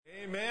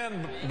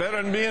Amen.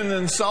 Better than being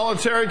in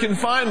solitary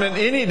confinement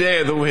any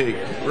day of the week,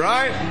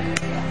 right?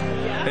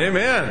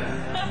 Amen.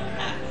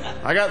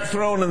 I got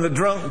thrown in the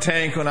drunk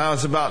tank when I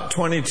was about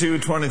 22,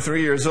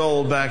 23 years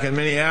old back in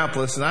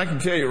Minneapolis, and I can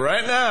tell you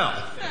right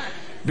now,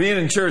 being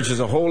in church is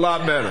a whole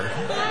lot better.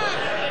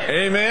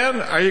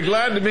 Amen. Are you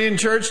glad to be in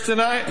church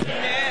tonight?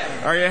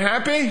 Are you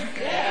happy?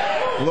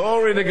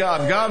 Glory to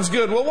God. God's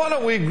good. Well, why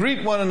don't we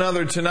greet one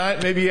another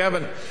tonight? Maybe you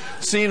haven't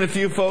seen a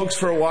few folks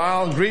for a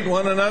while. Greet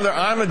one another.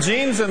 I'm a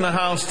Jean's in the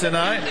house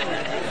tonight.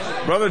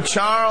 Brother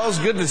Charles,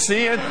 good to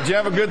see you. Did you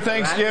have a good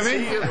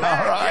Thanksgiving? All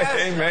right.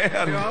 Yes.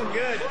 Amen. You're all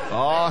good.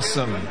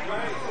 Awesome.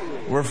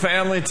 We're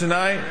family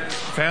tonight.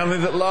 Family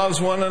that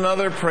loves one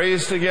another,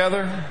 prays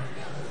together.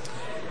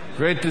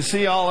 Great to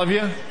see all of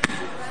you.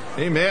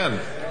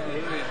 Amen.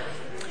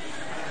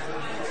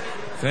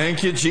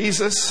 Thank you,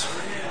 Jesus.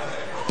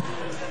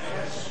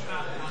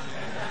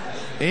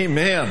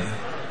 Amen.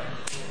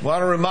 I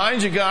want to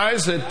remind you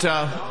guys that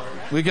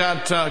we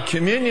got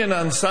communion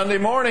on Sunday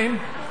morning.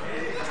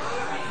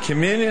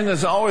 Communion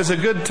is always a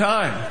good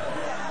time.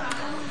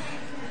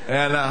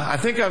 And I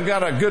think I've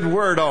got a good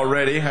word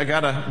already. I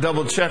got to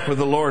double check with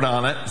the Lord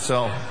on it.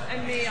 So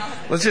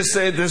let's just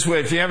say it this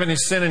way. If you have any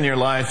sin in your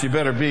life, you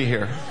better be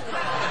here.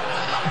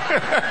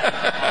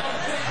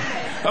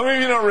 How many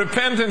of you know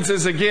repentance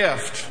is a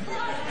gift?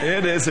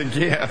 It is a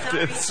gift.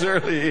 It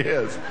certainly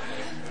is.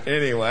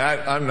 Anyway,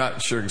 I'm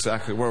not sure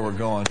exactly where we're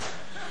going.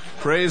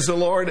 Praise the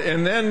Lord.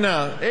 And then,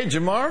 hey,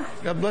 Jamar,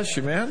 God bless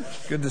you, man.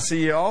 Good to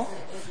see you all.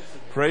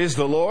 Praise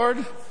the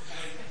Lord.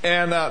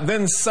 And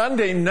then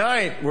Sunday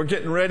night, we're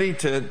getting ready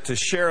to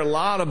share a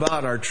lot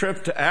about our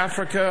trip to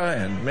Africa.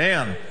 And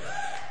man,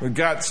 we've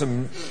got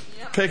some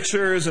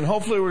pictures, and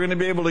hopefully we're going to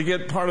be able to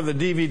get part of the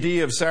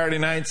DVD of Saturday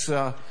night's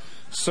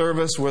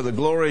service where the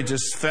glory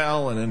just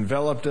fell and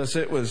enveloped us.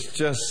 It was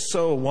just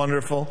so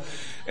wonderful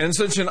and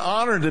such an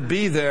honor to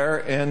be there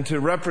and to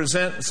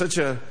represent such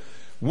a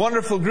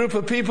wonderful group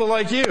of people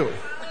like you.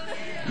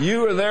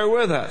 You were there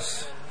with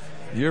us.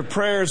 Your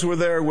prayers were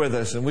there with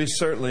us, and we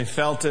certainly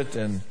felt it.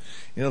 And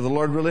you know, the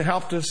Lord really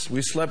helped us.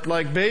 We slept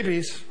like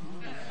babies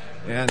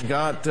and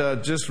got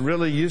just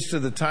really used to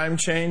the time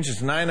change.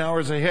 It's 9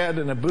 hours ahead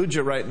in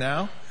Abuja right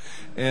now.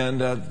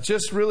 And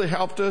just really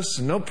helped us.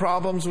 No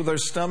problems with our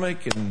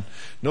stomach and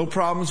no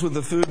problems with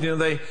the food. You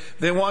know,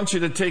 they want you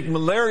to take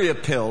malaria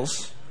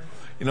pills,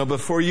 you know,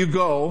 before you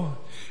go.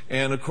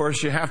 And of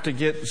course, you have to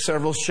get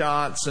several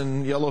shots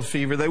and yellow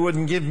fever. They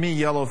wouldn't give me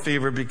yellow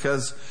fever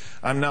because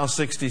I'm now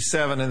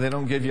 67 and they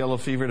don't give yellow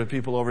fever to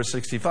people over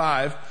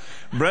 65.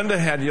 Brenda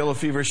had yellow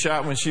fever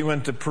shot when she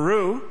went to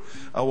Peru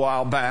a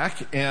while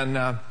back. And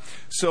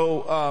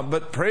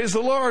but praise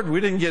the Lord, we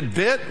didn't get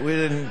bit. We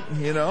didn't,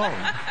 you know.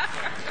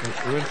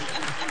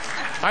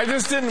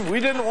 We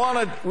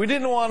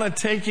didn't want to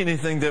take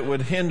anything that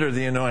would hinder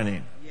the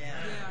anointing.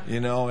 You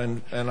know,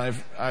 and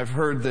I've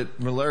heard that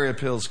malaria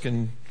pills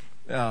can,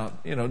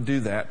 do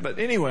that. But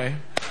anyway,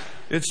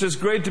 it's just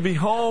great to be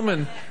home,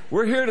 and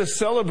we're here to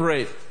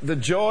celebrate the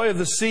joy of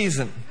the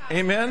season.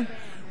 Amen?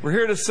 We're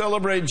here to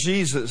celebrate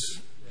Jesus.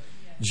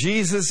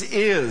 Jesus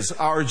is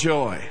our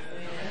joy.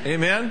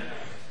 Amen?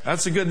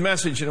 That's a good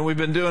message. You know, we've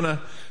been doing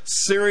a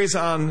series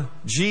on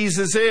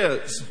Jesus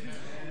is.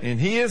 And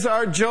He is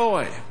our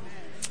joy.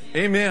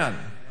 Amen.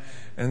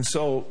 And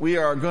so we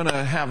are going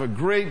to have a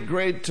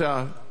great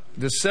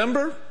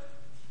December.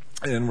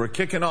 And we're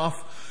kicking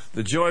off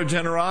the Joy of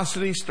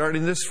Generosity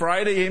starting this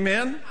Friday.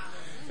 Amen.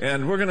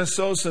 And we're going to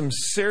sow some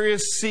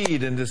serious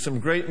seed into some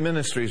great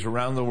ministries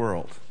around the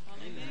world.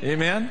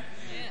 Amen.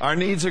 Our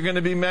needs are going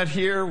to be met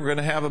here. We're going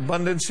to have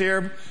abundance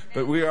here.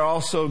 But we are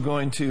also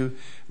going to,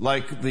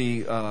 like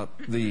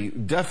the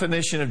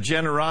definition of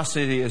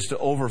generosity is to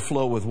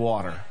overflow with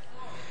water.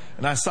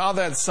 And I saw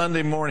that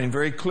Sunday morning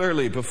very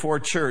clearly before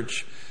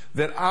church,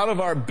 that out of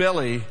our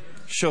belly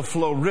shall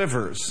flow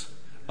rivers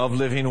of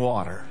living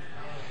water.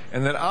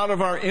 And that out of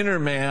our inner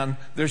man,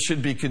 there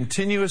should be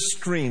continuous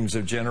streams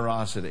of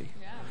generosity.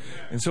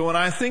 And so when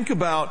I think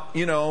about,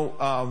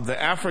 the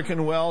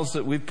African wells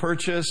that we've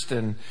purchased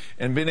and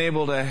been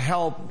able to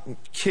help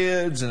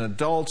kids and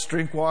adults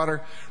drink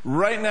water,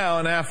 right now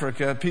in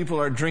Africa,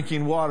 people are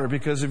drinking water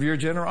because of your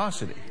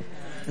generosity.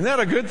 Isn't that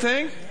a good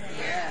thing?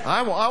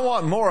 I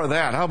want more of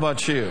that. How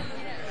about you?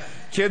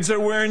 Kids are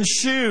wearing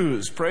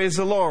shoes. Praise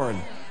the Lord.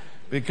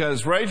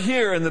 Because right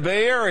here in the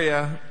Bay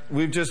Area,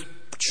 we've just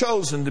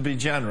chosen to be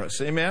generous.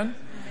 Amen?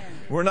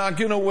 We're not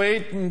going to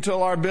wait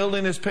until our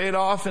building is paid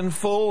off in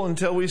full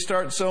until we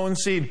start sowing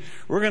seed.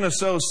 We're going to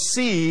sow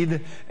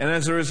seed, and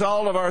as a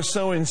result of our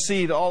sowing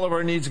seed, all of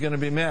our needs are going to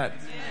be met.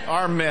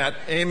 Are met.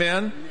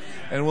 Amen?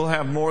 And we'll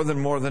have more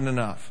than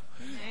enough.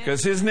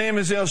 Because His name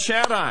is El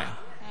Shaddai.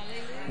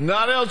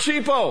 Not El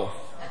Cheapo.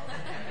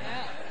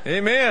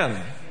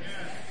 Amen.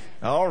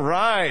 All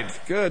right.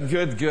 Good.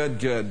 Good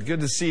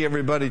to see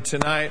everybody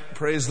tonight.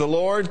 Praise the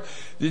Lord.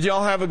 Did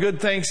y'all have a good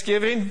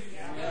Thanksgiving?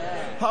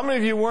 How many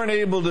of you weren't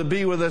able to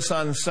be with us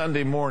on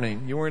Sunday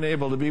morning? You weren't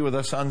able to be with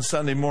us on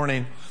Sunday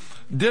morning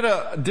did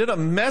a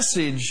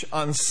message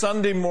on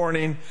Sunday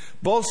morning.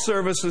 Both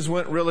services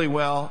went really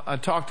well. I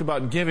talked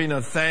about giving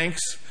of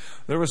thanks.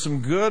 There was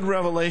some good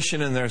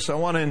revelation in there. So I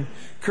want to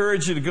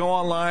encourage you to go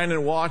online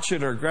and watch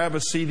it or grab a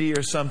CD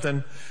or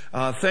something.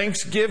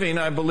 Thanksgiving,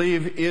 I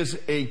believe, is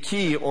a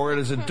key, or it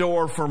is a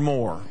door for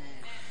more.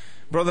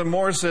 Brother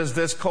Moore says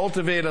this: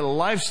 cultivate a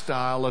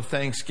lifestyle of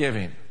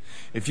thanksgiving.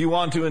 If you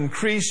want to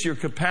increase your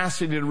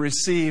capacity to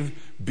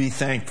receive, be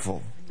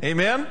thankful.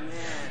 Amen?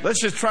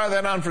 Let's just try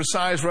that on for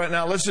size right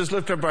now. Let's just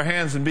lift up our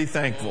hands and be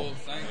thankful.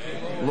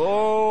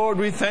 Lord,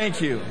 we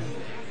thank you.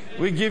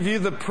 We give you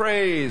the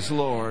praise,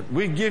 Lord.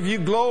 We give you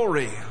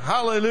glory.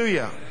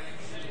 Hallelujah.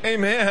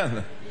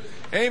 Amen.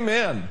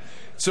 Amen.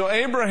 So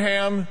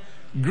Abraham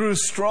grew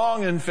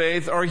strong in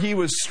faith, or he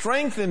was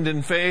strengthened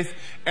in faith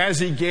as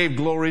he gave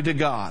glory to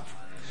God.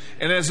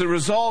 And as a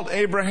result,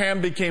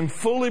 Abraham became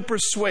fully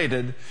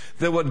persuaded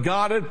that what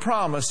God had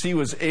promised, he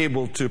was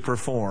able to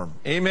perform.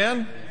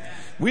 Amen?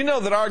 We know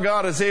that our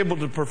God is able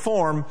to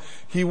perform.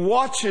 He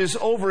watches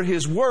over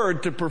His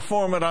word to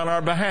perform it on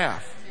our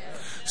behalf.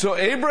 So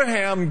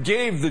Abraham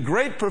gave the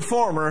great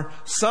performer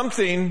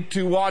something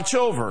to watch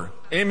over.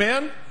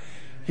 Amen?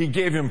 He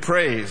gave him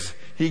praise.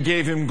 He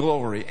gave him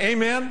glory.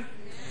 Amen?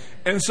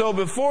 And so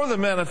before the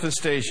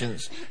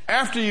manifestations,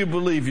 after you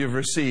believe you've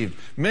received,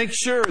 make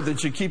sure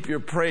that you keep your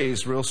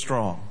praise real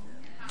strong.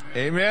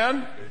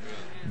 Amen?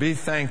 Be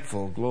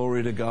thankful.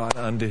 Glory to God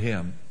unto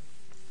Him.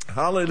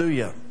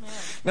 Hallelujah.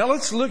 Now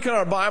let's look at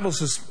our Bibles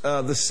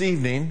this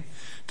evening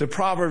to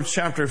Proverbs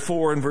chapter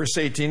 4 and verse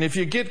 18. If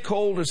you get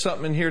cold or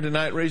something in here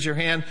tonight, raise your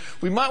hand.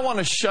 We might want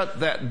to shut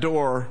that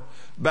door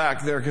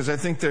back there because I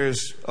think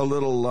there's a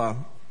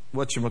little,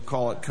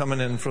 whatchamacallit,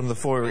 coming in from the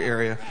foyer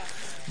area.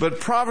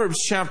 But Proverbs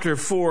chapter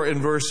 4 and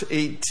verse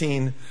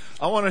 18,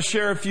 I want to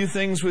share a few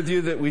things with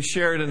you that we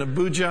shared in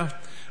Abuja.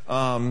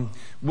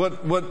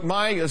 What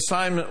my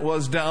assignment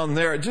was down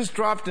there, it just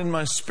dropped in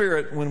my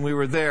spirit when we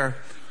were there.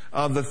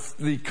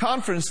 The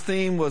conference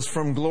theme was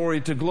From Glory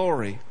to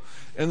Glory.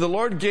 And the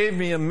Lord gave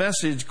me a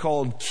message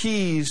called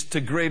Keys to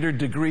Greater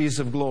Degrees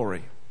of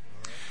Glory.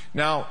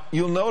 Now,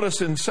 you'll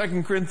notice in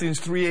 2 Corinthians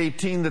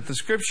 3:18 that the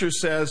Scripture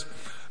says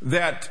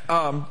that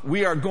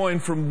we are going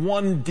from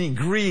one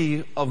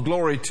degree of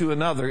glory to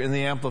another in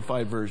the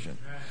Amplified Version.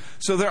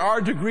 So there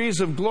are degrees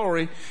of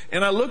glory.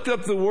 And I looked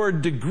up the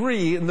word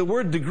degree, and the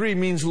word degree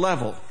means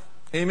level.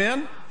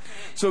 Amen?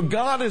 So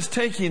God is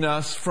taking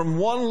us from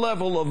one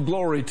level of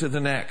glory to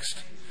the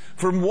next.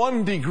 From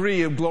one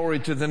degree of glory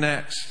to the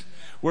next,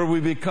 where we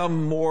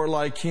become more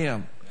like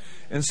Him.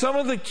 And some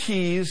of the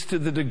keys to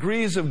the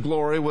degrees of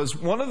glory was,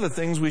 one of the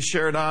things we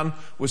shared on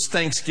was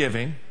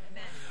thanksgiving.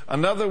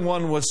 Another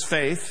one was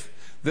faith,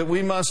 that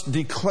we must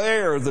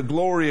declare the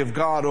glory of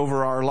God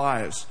over our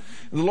lives.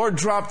 And the Lord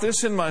dropped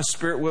this in my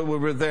spirit when we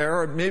were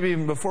there, or maybe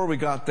even before we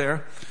got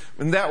there,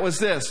 and that was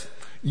this: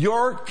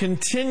 your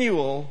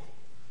continual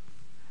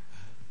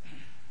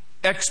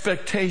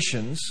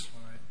expectations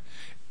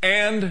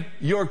and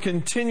your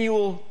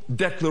continual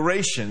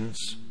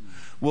declarations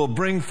will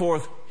bring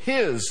forth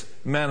His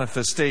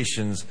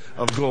manifestations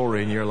of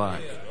glory in your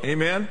life.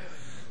 Amen?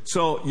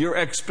 So your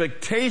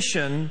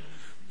expectation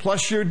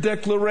plus your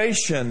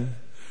declaration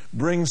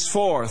brings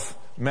forth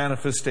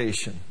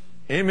manifestation.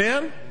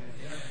 Amen?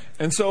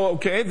 And so,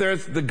 okay,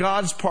 there's the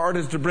God's part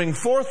is to bring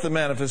forth the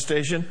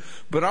manifestation,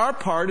 but our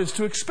part is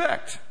to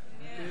expect.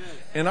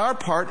 And our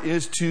part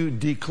is to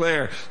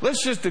declare.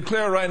 Let's just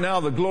declare right now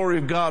the glory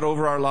of God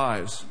over our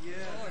lives.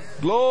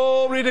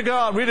 Glory to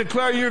God. We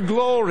declare your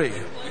glory.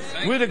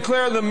 We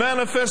declare the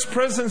manifest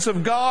presence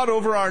of God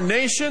over our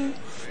nation,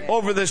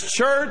 over this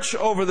church,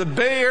 over the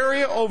Bay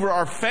Area, over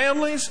our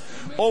families,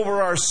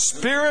 over our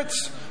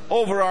spirits,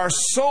 over our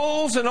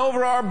souls, and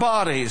over our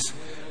bodies.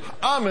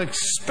 I'm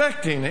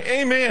expecting,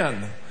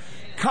 amen,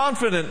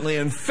 confidently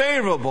and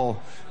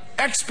favorable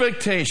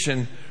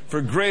expectation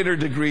for greater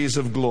degrees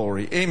of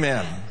glory.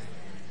 Amen.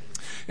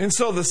 And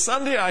so the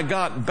Sunday I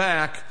got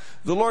back,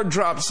 the Lord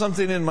dropped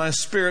something in my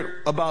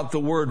spirit about the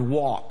word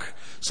walk.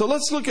 So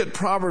let's look at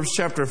Proverbs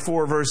chapter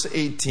 4, verse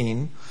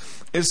 18.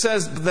 It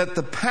says that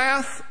the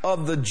path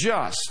of the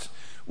just,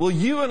 well,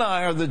 you and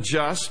I are the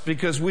just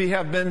because we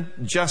have been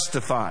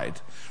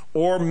justified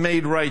or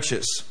made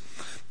righteous.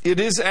 It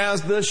is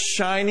as the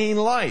shining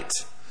light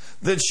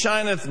that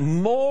shineth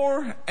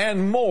more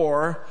and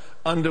more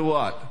unto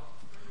what?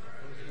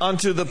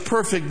 Unto the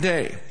perfect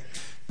day.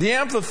 The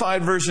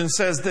Amplified Version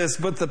says this: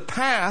 but the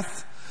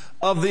path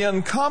of the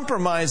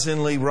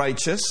uncompromisingly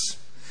righteous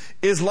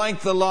is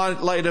like the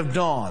light of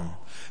dawn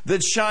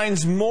that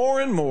shines more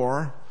and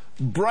more,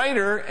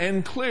 brighter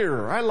and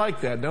clearer. I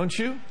like that, don't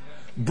you?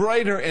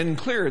 Brighter and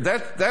clearer.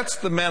 That's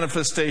the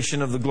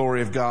manifestation of the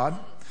glory of God,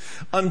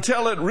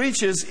 until it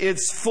reaches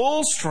its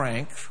full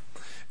strength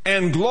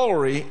and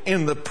glory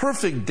in the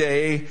perfect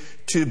day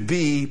to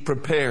be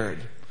prepared.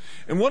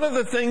 And one of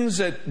the things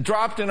that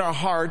dropped in our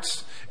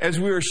hearts as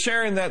we were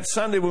sharing that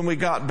Sunday when we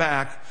got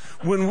back,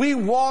 when we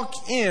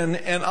walk in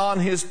and on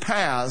His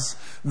paths,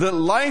 that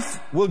life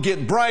will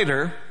get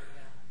brighter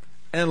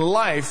and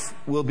life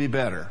will be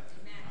better.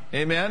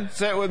 Amen.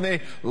 Say it with me.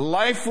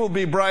 Life will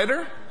be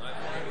brighter,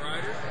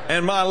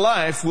 and my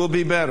life will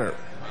be better.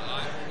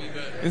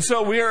 And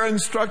so we are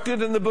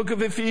instructed in the book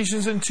of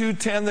Ephesians in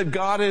 2:10 that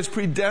God has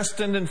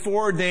predestined and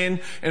foreordained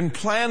and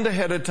planned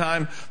ahead of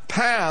time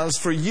paths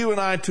for you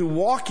and I to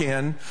walk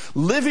in,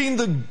 living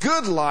the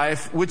good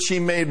life which He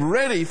made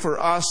ready for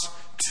us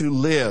to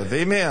live.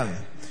 Amen.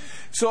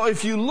 So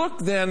if you look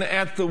then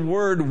at the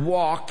word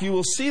walk, you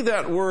will see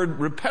that word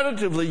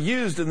repetitively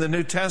used in the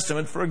New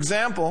Testament. For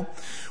example,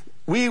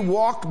 we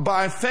walk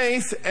by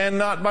faith and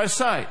not by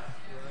sight.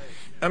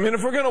 I mean,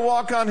 if we're going to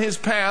walk on His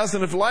paths,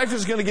 and if life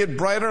is going to get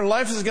brighter and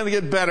life is going to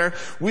get better,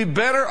 we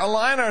better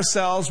align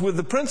ourselves with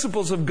the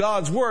principles of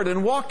God's Word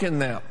and walk in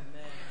them.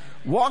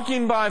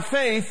 Walking by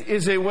faith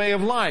is a way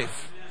of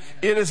life.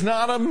 It is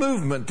not a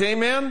movement.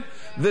 Amen?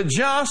 The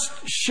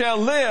just shall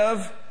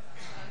live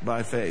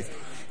by faith.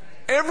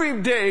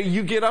 Every day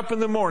you get up in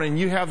the morning,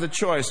 you have the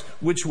choice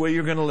which way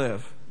you're going to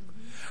live.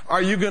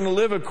 Are you going to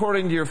live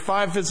according to your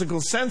 5 physical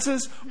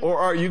senses, or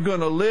are you going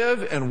to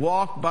live and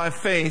walk by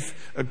faith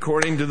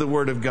according to the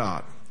Word of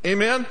God?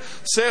 Amen?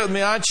 Say it with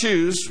me, I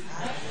choose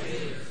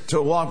to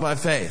walk by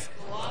faith.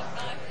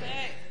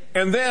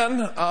 And then,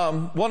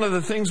 one of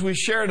the things we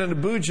shared in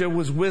Abuja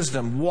was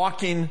wisdom,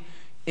 walking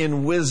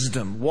in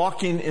wisdom,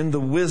 walking in the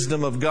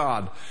wisdom of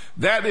God.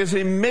 That is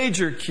a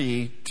major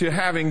key to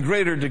having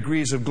greater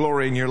degrees of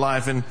glory in your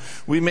life, and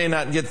we may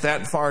not get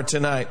that far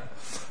tonight.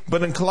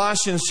 But in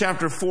Colossians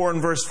chapter 4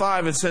 and verse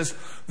 5, it says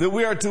that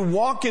we are to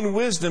walk in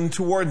wisdom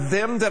toward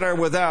them that are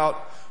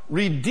without,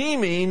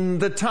 redeeming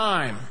the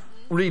time.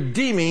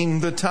 Redeeming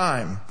the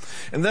time.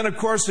 And then, of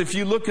course, if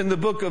you look in the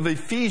book of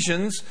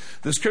Ephesians,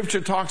 the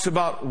scripture talks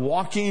about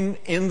walking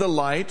in the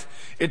light.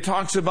 It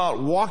talks about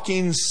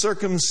walking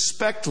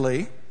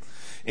circumspectly.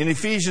 In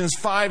Ephesians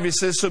 5, it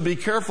says, so be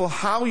careful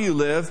how you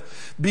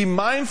live. Be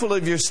mindful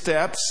of your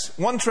steps.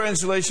 One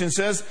translation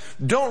says,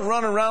 don't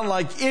run around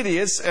like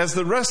idiots as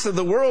the rest of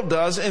the world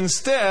does.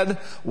 Instead,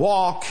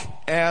 walk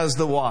as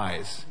the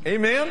wise.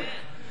 Amen?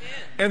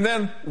 And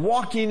then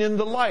walking in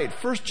the light.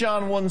 1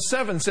 John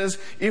 1:7 says,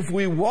 if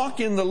we walk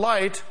in the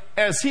light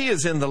as He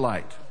is in the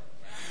light,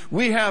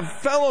 we have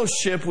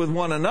fellowship with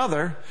one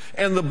another,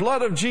 and the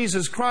blood of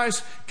Jesus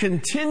Christ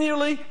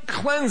continually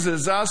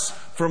cleanses us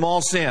from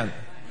all sin.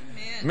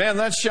 Man,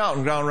 that's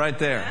shouting ground right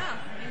there.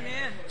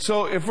 Yeah.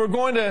 So if we're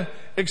going to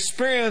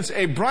experience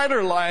a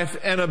brighter life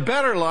and a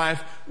better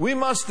life, we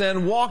must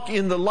then walk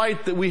in the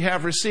light that we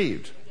have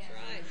received.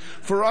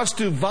 For us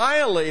to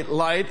violate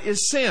light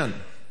is sin.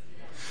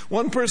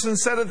 One person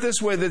said it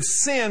this way, that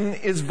sin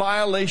is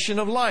violation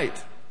of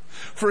light.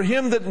 For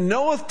him that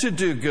knoweth to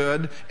do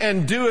good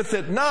and doeth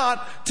it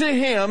not, to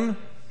him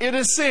it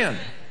is sin.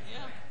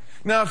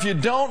 Now, if you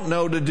don't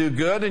know to do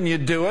good and you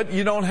do it,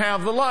 you don't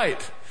have the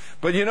light.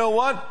 But you know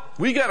what?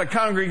 We got a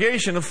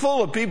congregation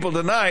full of people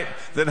tonight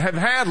that have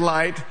had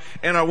light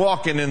and are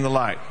walking in the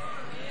light.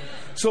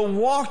 So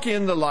walk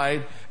in the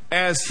light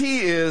as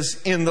He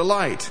is in the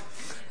light.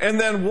 And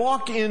then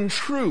walk in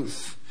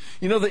truth.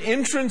 You know, the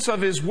entrance of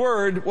His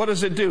Word, what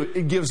does it do?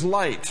 It gives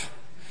light.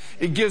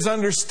 It gives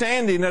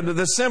understanding unto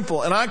the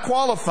simple. And I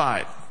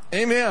qualified.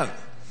 Amen.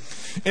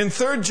 In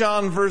 3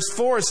 John verse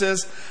 4 it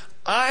says,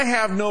 I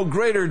have no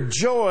greater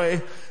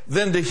joy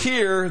than to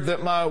hear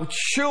that my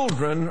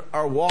children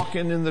are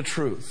walking in the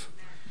truth.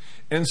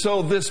 And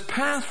so this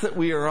path that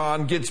we are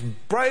on gets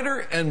brighter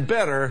and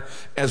better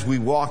as we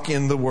walk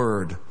in the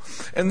Word.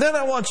 And then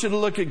I want you to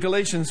look at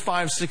Galatians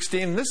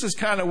 5:16. This is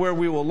kind of where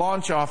we will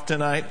launch off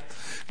tonight.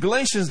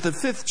 Galatians, the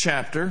 5th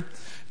chapter.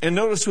 And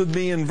notice with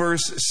me in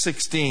verse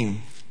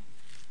 16.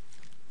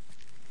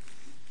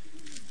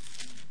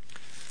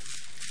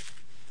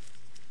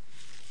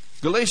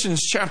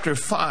 Galatians chapter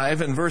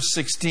 5 and verse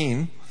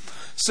 16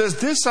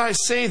 says, this I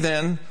say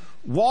then,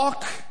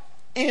 walk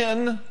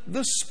in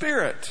the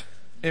Spirit.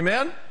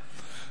 Amen?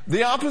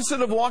 The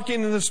opposite of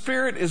walking in the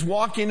Spirit is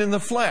walking in the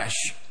flesh.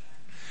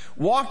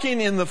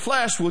 Walking in the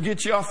flesh will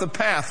get you off the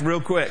path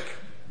real quick.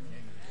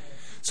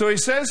 So he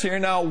says here,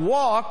 now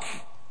walk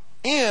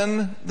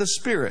in the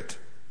Spirit,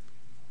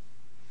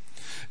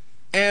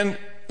 and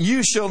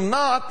you shall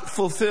not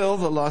fulfill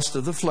the lust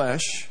of the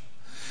flesh.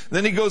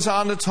 Then he goes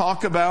on to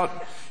talk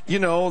about,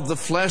 the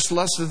flesh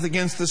lusteth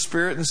against the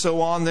Spirit and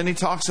so on. Then he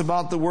talks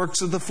about the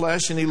works of the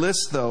flesh and he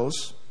lists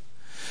those.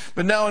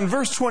 But now in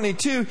verse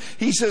 22,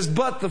 he says,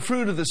 but the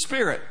fruit of the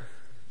Spirit.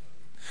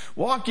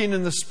 Walking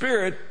in the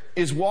Spirit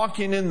is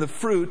walking in the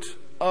fruit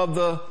of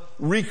the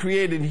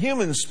recreated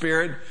human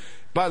spirit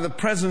by the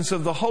presence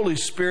of the Holy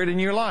Spirit in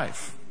your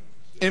life.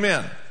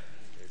 Amen.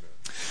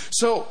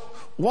 So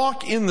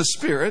walk in the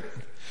Spirit,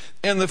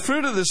 and the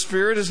fruit of the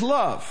Spirit is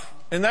love.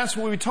 And that's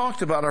what we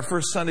talked about our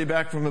first Sunday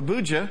back from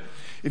Abuja.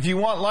 If you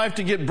want life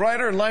to get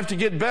brighter and life to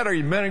get better,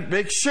 you better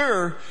make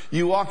sure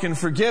you walk in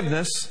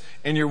forgiveness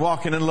and you're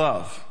walking in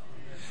love.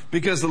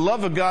 Because the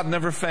love of God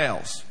never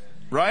fails.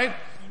 Right?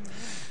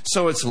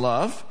 So it's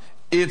love.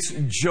 It's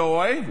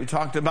joy. We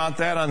talked about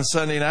that on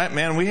Sunday night.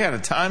 Man, we had a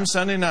time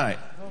Sunday night.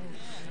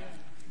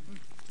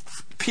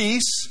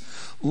 Peace,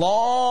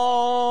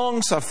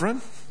 long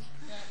suffering,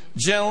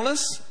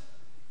 gentleness,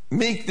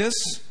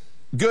 meekness,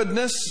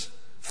 goodness,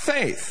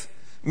 faith.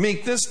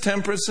 Meekness,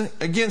 temperance,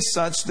 against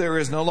such there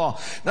is no law.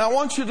 Now I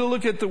want you to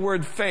look at the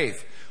word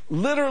faith.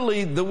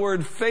 Literally, the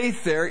word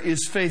faith there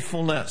is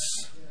faithfulness.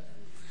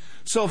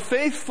 So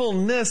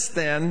faithfulness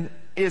then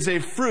is a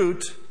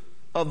fruit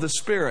of the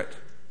Spirit.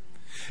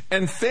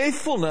 And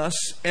faithfulness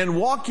and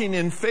walking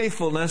in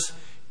faithfulness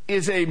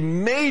is a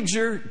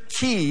major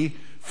key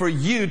for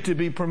you to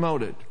be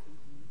promoted.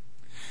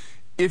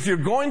 If you're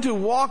going to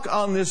walk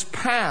on this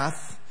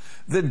path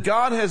that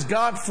God has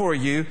got for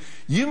you,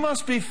 you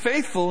must be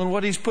faithful in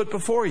what He's put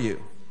before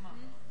you.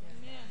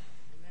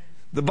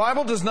 The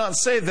Bible does not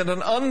say that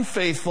an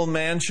unfaithful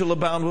man shall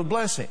abound with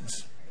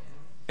blessings.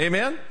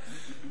 Amen?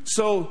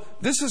 So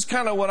this is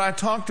kind of what I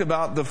talked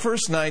about the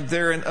first night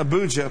there in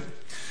Abuja,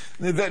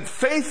 that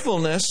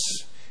faithfulness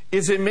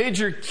is a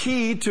major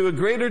key to a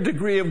greater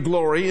degree of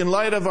glory. In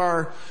light of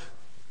our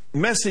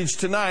message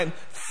tonight,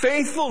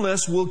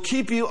 faithfulness will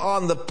keep you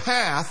on the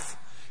path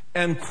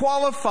and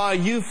qualify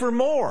you for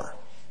more.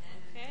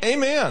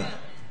 Amen.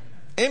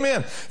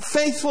 Amen.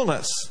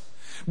 Faithfulness.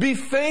 Be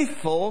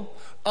faithful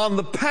on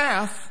the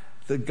path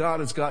that God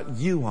has got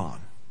you on.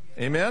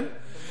 Amen.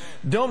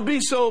 Don't be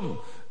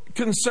so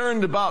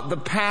concerned about the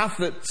path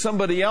that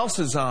somebody else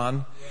is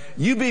on.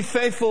 You be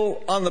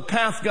faithful on the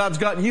path God's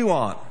got you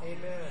on.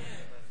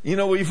 You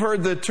know, we've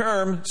heard the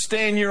term,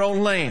 stay in your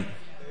own lane.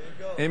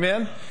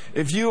 Amen.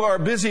 If you are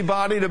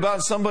busybodied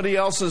about somebody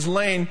else's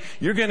lane,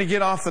 you're going to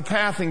get off the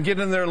path and get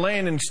in their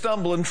lane and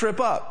stumble and trip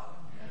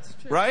up.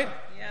 Right?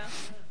 Yeah.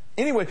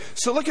 Anyway,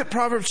 so look at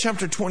Proverbs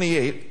chapter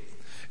 28,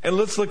 and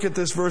let's look at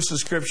this verse of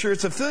Scripture.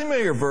 It's a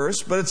familiar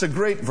verse, but it's a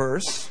great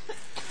verse,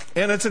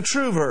 and it's a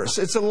true verse.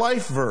 It's a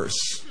life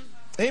verse.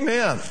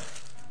 Amen.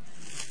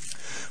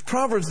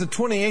 Proverbs, the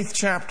 28th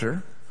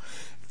chapter,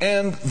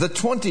 and the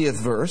 20th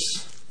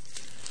verse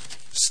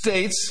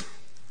states,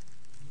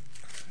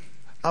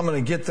 I'm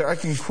going to get there. I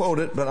can quote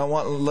it, but I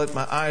want to let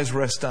my eyes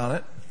rest on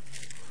it.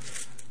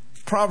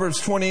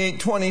 Proverbs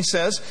 28:20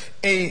 says,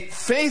 a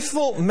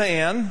faithful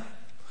man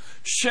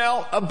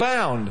shall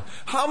abound.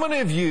 How many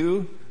of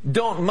you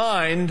don't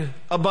mind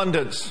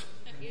abundance?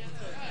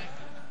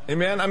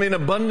 Amen. I mean,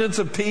 abundance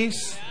of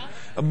peace,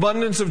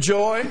 abundance of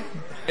joy.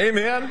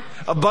 Amen.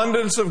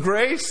 Abundance of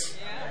grace.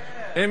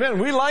 Amen.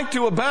 We like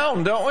to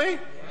abound, don't we?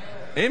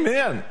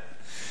 Amen.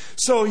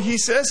 So he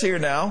says here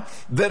now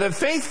that a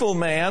faithful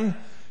man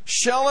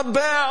shall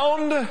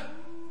abound,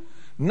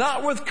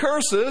 not with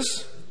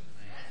curses,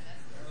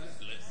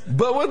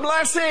 but with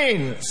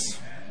blessings.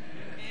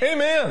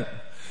 Amen.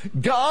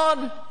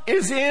 God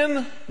is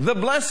in the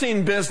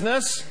blessing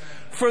business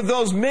for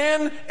those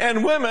men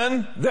and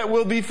women that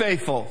will be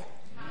faithful.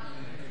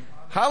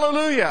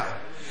 Hallelujah.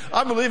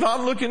 I believe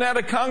I'm looking at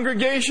a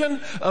congregation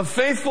of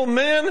faithful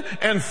men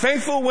and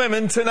faithful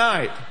women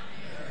tonight.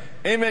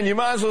 Amen. You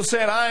might as well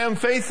say it. I am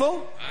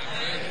faithful.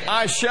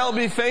 I shall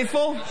be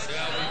faithful.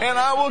 And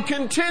I will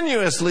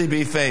continuously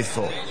be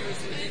faithful.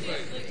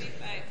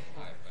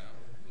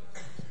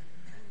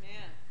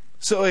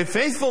 So a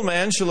faithful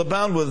man shall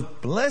abound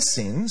with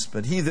blessings,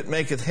 but he that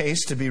maketh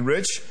haste to be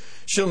rich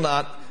shall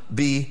not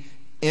be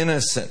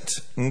innocent.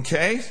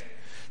 Okay?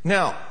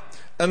 Now,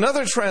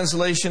 another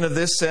translation of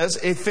this says,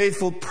 a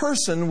faithful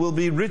person will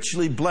be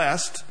richly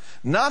blessed,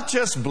 not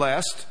just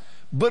blessed,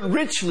 but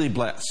richly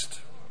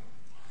blessed.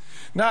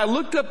 Now, I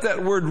looked up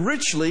that word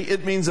richly.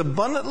 It means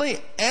abundantly,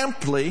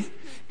 amply,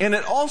 and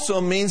it also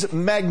means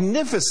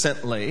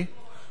magnificently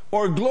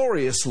or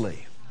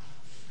gloriously.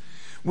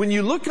 When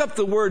you look up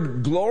the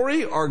word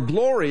glory or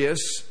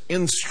glorious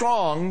in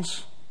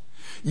Strong's,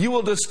 you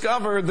will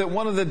discover that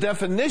one of the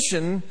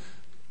definitions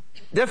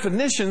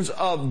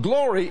of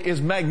glory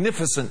is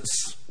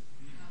magnificence,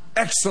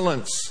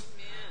 excellence,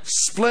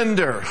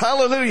 splendor.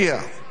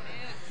 Hallelujah.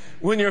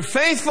 When you're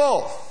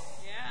faithful,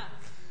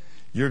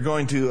 you're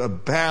going to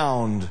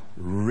abound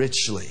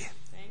richly.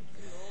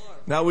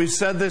 Now, we've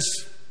said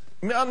this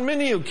on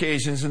many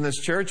occasions in this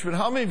church, but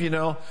how many of you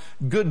know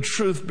good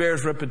truth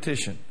bears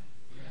repetition?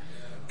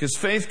 Because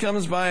faith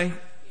comes by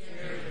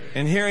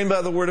and hearing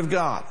by the Word of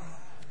God.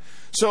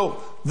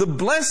 So, the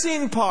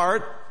blessing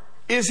part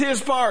is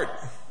His part.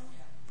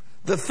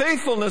 The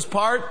faithfulness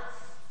part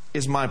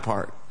is my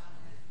part.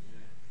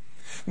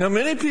 Now,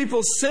 many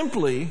people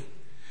simply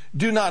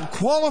do not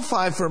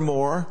qualify for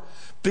more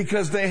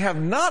because they have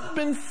not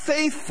been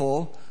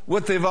faithful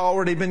what they've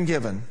already been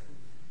given.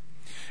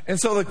 And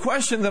so the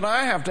question that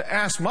I have to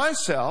ask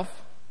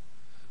myself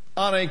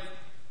on a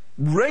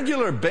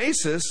regular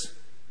basis,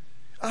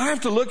 I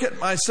have to look at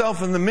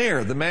myself in the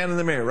mirror, the man in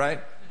the mirror, right?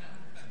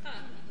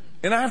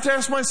 And I have to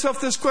ask myself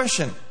this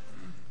question.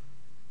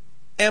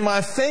 Am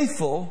I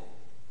faithful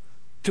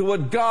to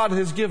what God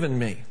has given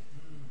me?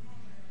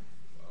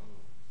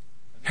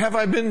 Have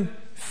I been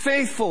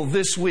faithful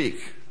this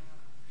week?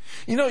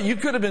 You know, you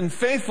could have been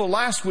faithful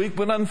last week,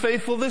 but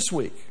unfaithful this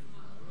week.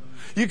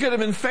 You could have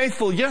been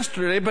faithful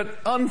yesterday, but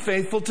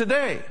unfaithful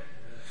today.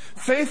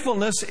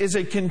 Faithfulness is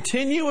a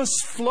continuous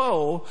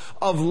flow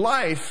of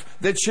life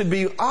that should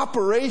be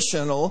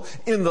operational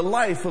in the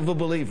life of a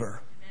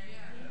believer.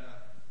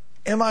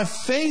 Am I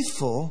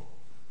faithful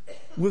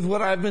with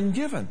what I've been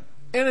given.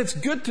 And it's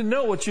good to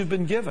know what you've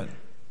been given.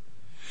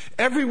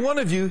 Every one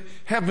of you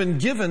have been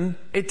given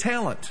a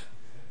talent.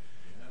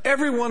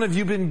 Every one of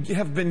you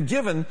have been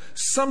given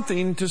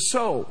something to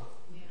sow.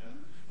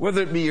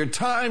 Whether it be your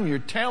time, your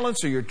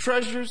talents, or your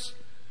treasures.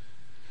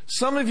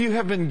 Some of you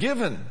have been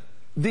given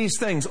these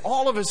things.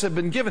 All of us have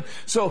been given.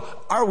 So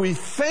are we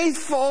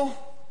faithful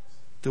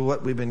to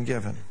what we've been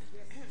given?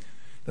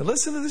 Now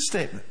listen to this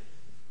statement.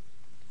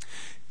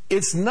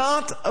 It's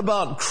not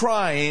about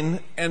crying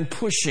and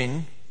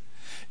pushing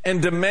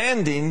and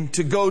demanding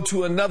to go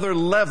to another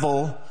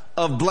level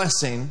of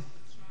blessing.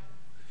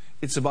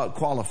 It's about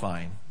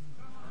qualifying.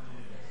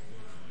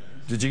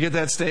 Did you get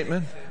that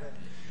statement?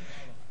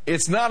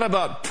 It's not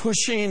about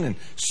pushing and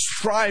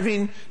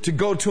striving to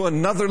go to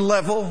another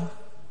level.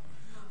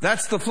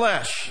 That's the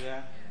flesh.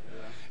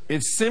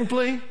 It's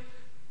simply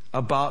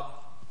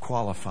about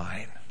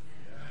qualifying.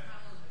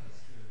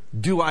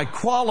 Do I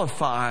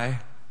qualify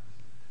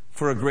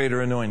for a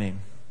greater anointing?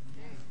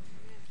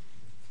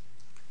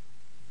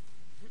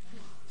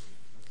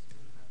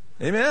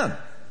 Amen.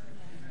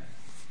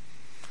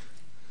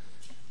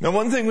 Now,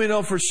 one thing we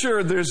know for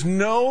sure, there's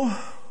no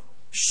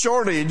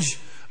shortage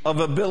of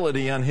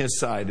ability on His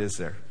side, is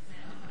there?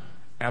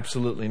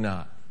 Absolutely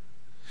not.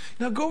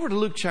 Now go over to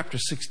Luke chapter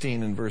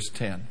 16 and verse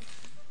 10.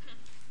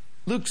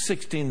 Luke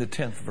 16, the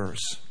 10th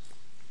verse.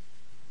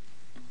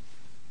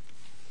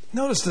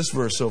 Notice this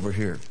verse over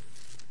here.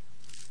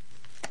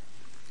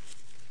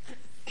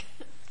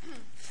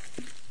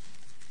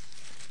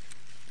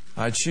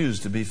 I choose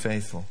to be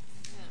faithful.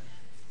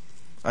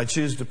 I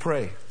choose to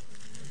pray.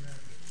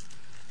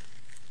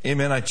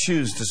 Amen. I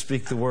choose to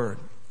speak the word.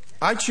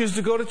 I choose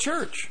to go to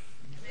church.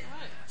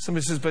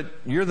 Somebody says, but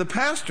you're the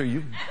pastor.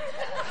 You've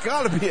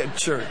got to be at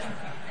church.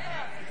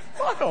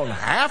 Well, I don't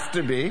have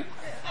to be.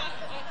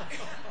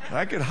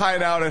 I could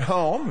hide out at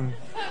home.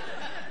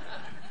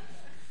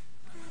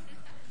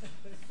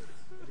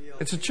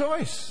 It's a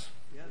choice.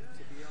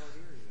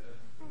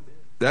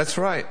 That's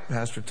right,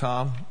 Pastor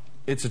Tom.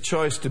 It's a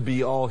choice to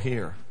be all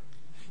here.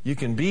 You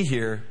can be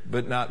here,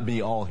 but not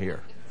be all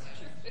here.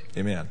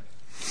 Amen.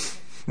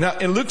 Now,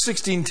 in Luke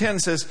 16:10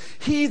 says,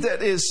 he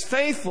that is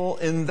faithful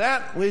in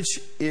that which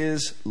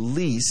is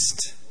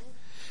least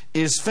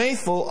is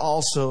faithful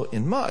also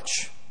in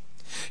much.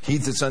 He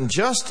that's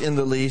unjust in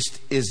the least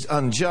is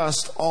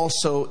unjust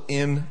also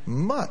in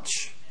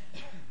much.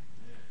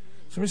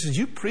 Somebody says,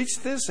 you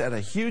preached this at a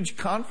huge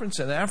conference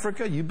in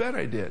Africa? You bet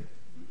I did.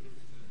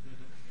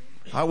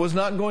 I was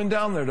not going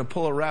down there to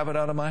pull a rabbit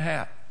out of my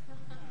hat.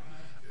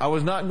 I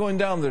was not going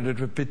down there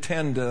to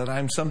pretend that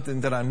I'm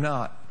something that I'm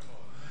not.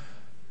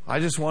 I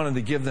just wanted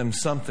to give them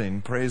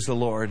something, praise the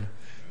Lord,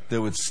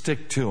 that would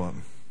stick to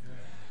them.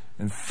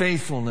 And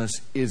faithfulness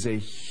is a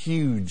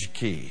huge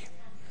key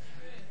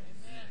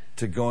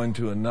to going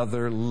to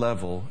another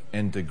level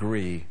and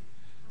degree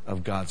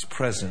of God's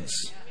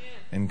presence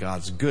and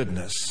God's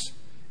goodness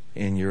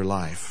in your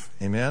life.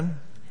 Amen?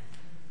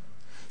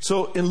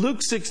 So in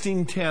Luke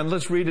 16:10,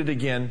 let's read it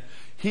again.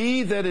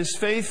 He that is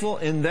faithful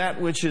in that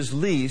which is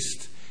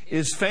least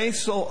is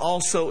faithful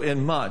also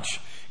in much.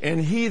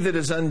 And he that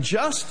is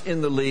unjust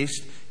in the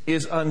least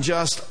is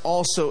unjust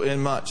also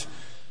in much.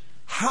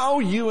 How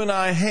you and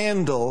I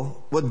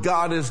handle what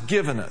God has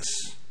given us,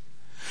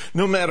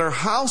 no matter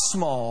how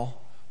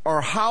small or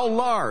how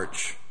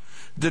large,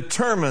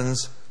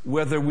 determines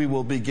whether we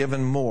will be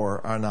given more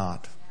or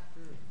not.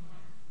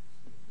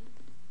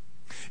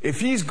 If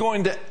He's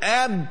going to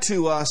add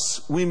to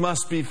us, we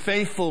must be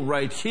faithful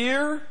right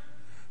here,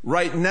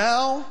 right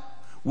now,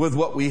 with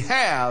what we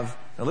have.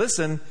 Now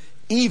listen,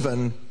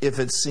 even if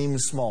it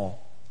seems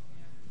small.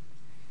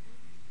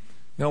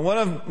 Now, one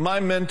of my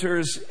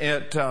mentors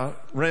at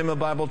Rhema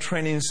Bible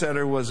Training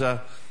Center was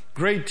a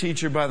great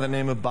teacher by the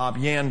name of Bob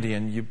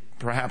Yandian. You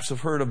perhaps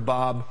have heard of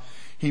Bob.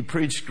 He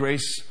preached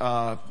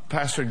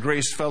pastored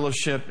Grace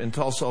Fellowship in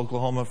Tulsa,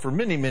 Oklahoma for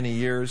many, many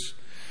years.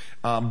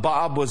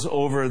 Bob was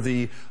over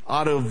the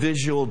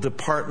audiovisual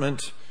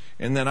department,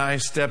 and then I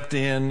stepped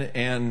in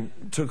and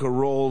took a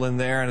role in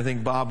there, and I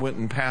think Bob went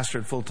and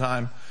pastored full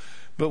time.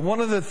 But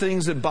one of the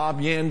things that Bob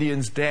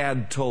Yandian's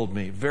dad told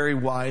me, very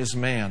wise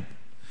man.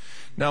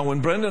 Now, when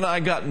Brenda and I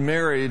got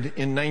married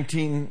in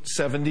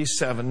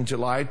 1977,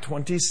 July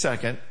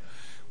 22nd,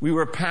 we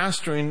were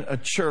pastoring a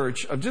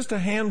church of just a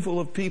handful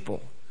of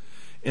people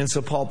in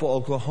Sapulpa,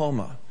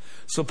 Oklahoma.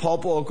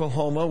 Sapulpa,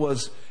 Oklahoma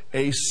was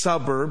a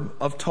suburb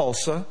of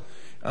Tulsa.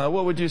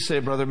 What would you say,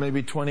 brother?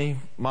 Maybe 20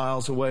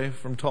 miles away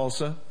from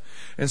Tulsa.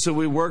 And so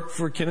we worked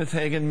for Kenneth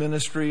Hagin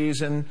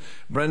Ministries, and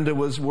Brenda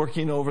was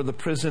working over the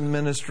prison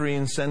ministry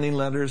and sending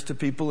letters to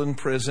people in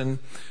prison.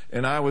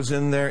 And I was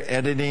in there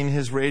editing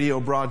his radio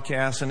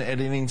broadcasts and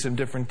editing some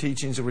different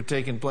teachings that were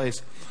taking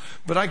place.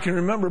 But I can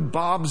remember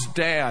Bob's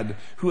dad,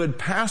 who had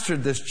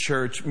pastored this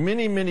church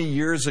many, many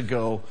years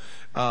ago,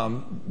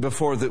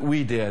 before that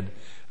we did.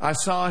 I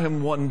saw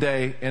him one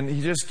day, and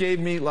he just gave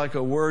me like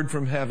a word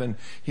from heaven.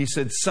 He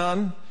said,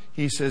 son,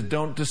 he says,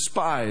 don't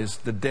despise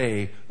the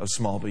day of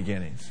small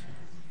beginnings.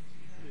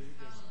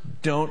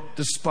 Don't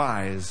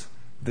despise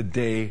the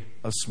day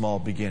of small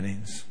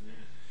beginnings.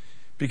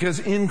 Because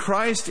in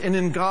Christ and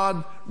in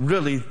God,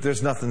 really,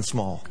 there's nothing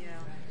small.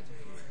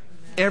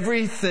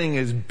 Everything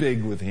is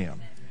big with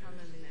Him.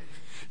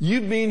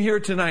 You being here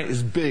tonight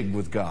is big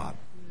with God.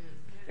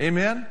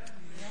 Amen?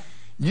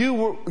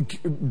 You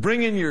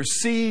bring in your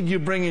seed, you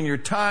bring in your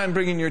time,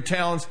 bring in your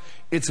talents.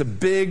 It's a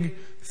big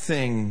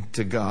thing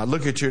to God.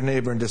 Look at your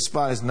neighbor and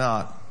despise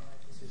not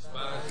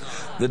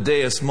the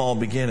day of small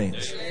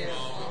beginnings.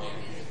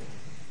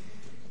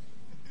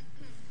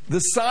 The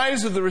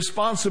size of the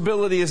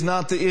responsibility is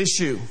not the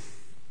issue.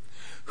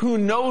 Who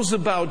knows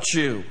about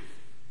you?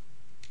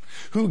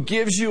 Who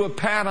gives you a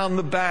pat on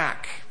the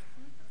back?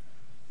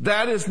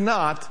 That is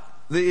not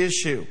the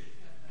issue.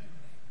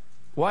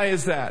 Why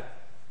is that?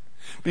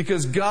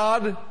 Because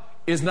God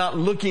is not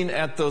looking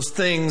at those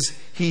things.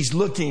 He's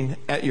looking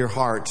at your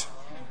heart.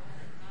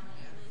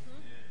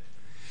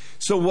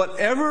 So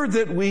whatever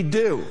that we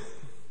do,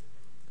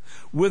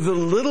 with a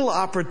little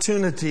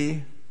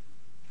opportunity,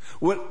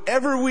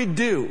 whatever we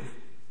do,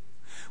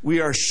 we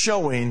are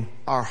showing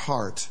our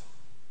heart.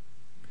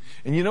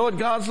 And you know what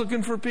God's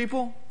looking for,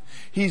 people?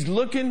 He's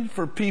looking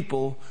for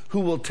people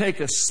who will take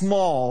a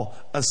small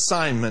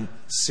assignment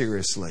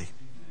seriously.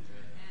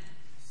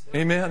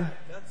 Amen?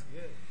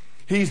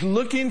 He's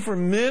looking for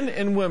men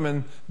and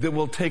women that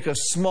will take a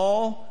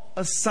small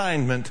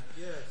assignment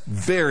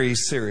very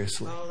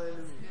seriously.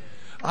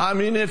 I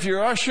mean, if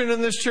you're ushering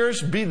in this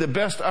church, be the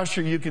best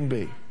usher you can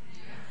be.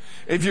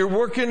 If you're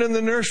working in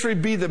the nursery,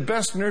 be the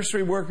best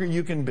nursery worker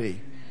you can be.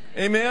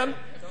 Amen?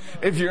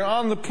 If you're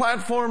on the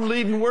platform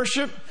leading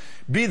worship,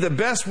 be the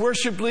best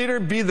worship leader.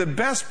 Be the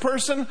best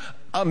person,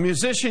 a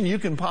musician you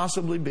can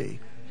possibly be.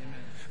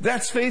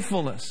 That's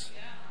faithfulness.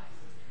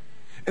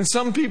 And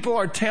some people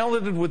are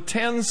talented with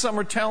 10, some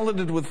are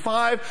talented with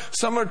 5,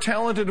 some are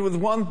talented with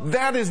 1.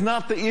 That is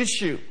not the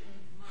issue.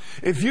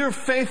 If you're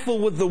faithful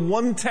with the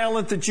one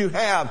talent that you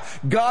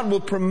have, God will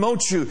promote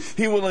you.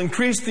 He will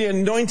increase the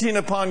anointing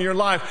upon your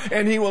life,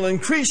 and He will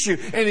increase you,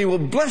 and He will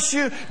bless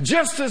you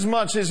just as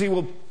much as He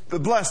will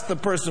bless the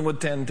person with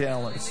 10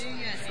 talents.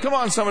 Come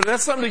on, somebody.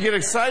 That's something to get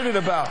excited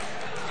about.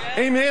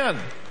 Amen.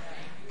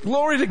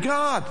 Glory to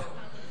God.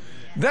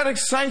 That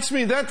excites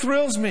me. That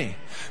thrills me.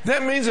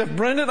 That means if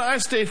Brenda and I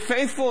stay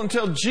faithful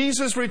until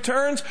Jesus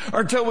returns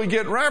or until we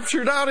get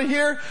raptured out of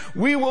here,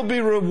 we will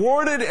be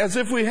rewarded as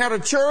if we had a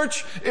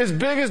church as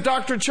big as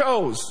Dr.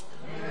 Cho's.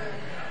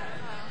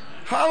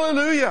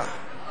 Hallelujah.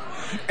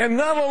 And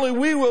not only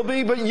we will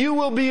be, but you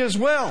will be as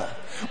well.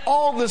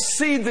 All the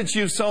seed that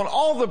you've sown,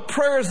 all the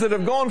prayers that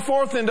have gone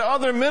forth into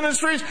other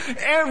ministries,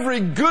 every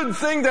good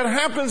thing that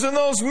happens in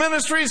those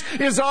ministries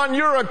is on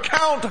your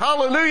account.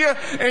 Hallelujah.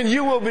 And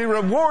you will be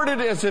rewarded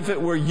as if it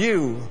were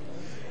you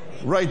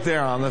right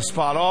there on the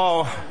spot.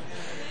 Oh,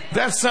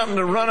 that's something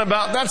to run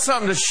about. That's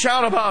something to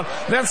shout about.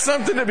 That's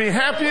something to be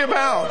happy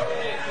about.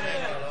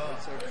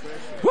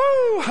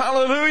 Woo!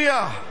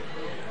 Hallelujah.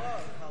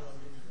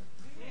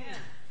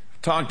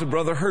 Talked to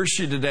Brother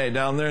Hershey today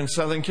down there in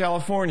Southern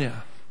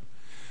California,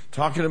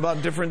 talking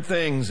about different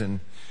things,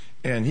 and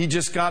he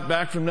just got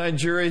back from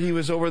Nigeria. He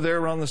was over there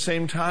around the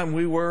same time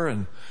we were,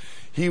 and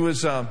he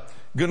was going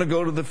to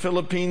go to the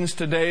Philippines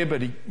today,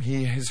 but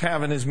he is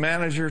having his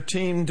manager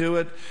team do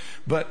it.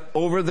 But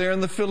over there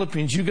in the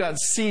Philippines, you got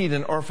seed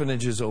in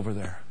orphanages over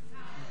there.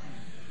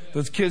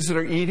 Those kids that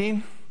are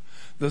eating,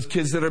 those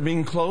kids that are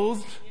being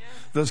clothed,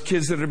 those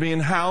kids that are being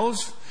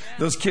housed,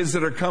 those kids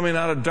that are coming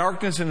out of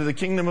darkness into the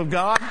kingdom of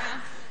God,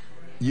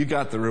 you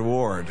got the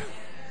reward.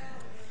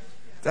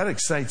 That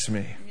excites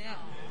me.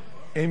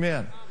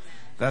 Amen.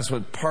 That's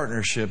what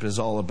partnership is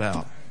all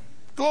about.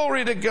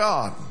 Glory to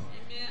God.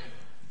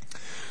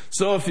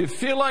 So if you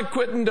feel like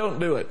quitting, don't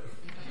do it.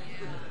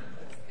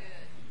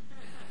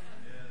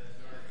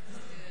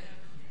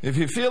 If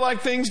you feel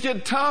like things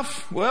get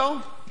tough,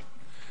 well,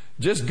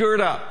 just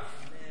gird up.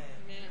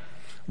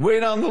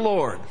 Wait on the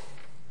Lord.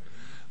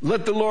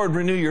 Let the Lord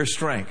renew your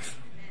strength.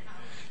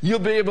 You'll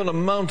be able to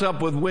mount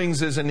up with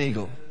wings as an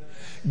eagle.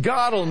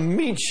 God will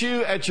meet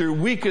you at your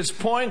weakest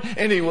point,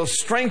 and He will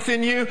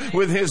strengthen you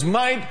with His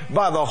might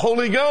by the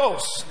Holy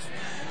Ghost.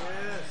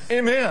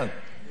 Amen.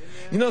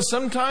 You know,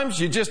 sometimes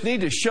you just need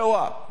to show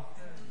up.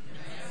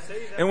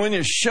 And when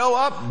you show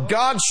up,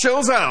 God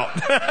shows out.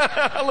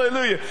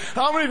 Hallelujah.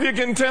 How many of you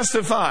can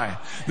testify?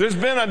 There's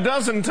been a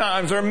dozen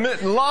times or a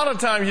lot of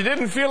times you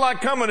didn't feel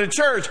like coming to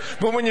church,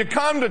 but when you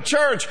come to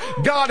church,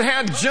 God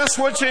had just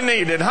what you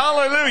needed.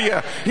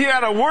 Hallelujah. He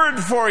had a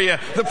word for you.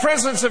 The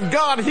presence of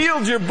God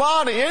healed your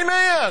body.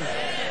 Amen.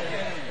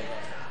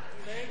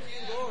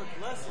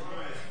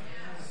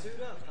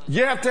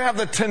 You have to have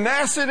the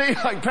tenacity,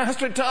 like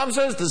Pastor Tom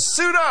says, to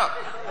suit up.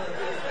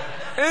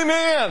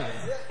 Amen.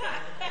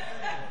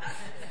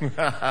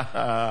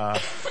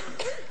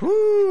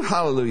 Woo,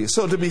 hallelujah.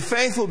 So to be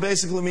faithful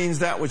basically means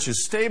that which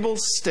is stable,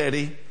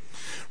 steady,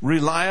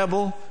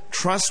 reliable,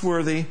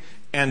 trustworthy,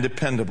 and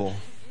dependable.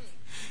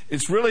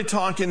 It's really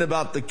talking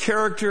about the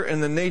character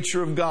and the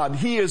nature of God.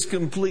 He is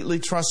completely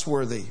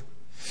trustworthy.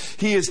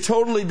 He is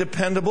totally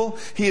dependable.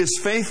 He is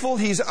faithful.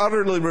 He's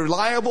utterly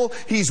reliable.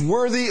 He's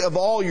worthy of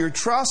all your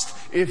trust.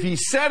 If He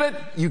said it,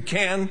 you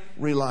can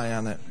rely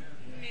on it.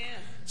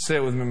 Say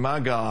it with me.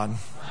 My God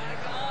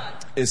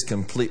is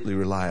completely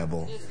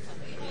reliable.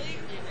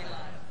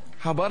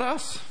 How about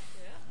us?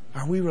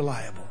 Are we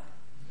reliable?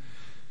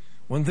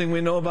 One thing we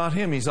know about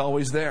Him, He's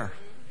always there.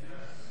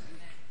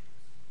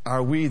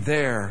 Are we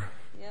there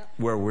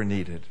where we're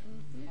needed?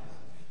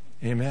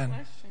 Amen.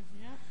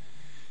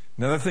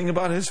 Another thing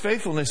about His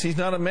faithfulness, He's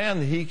not a man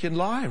that He can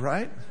lie,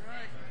 right?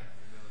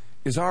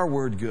 Is our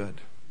word good?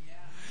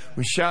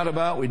 We shout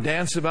about, we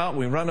dance about,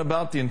 we run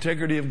about the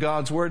integrity of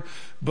God's word.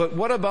 But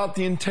what about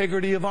the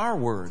integrity of our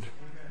word?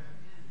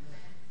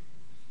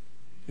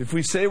 If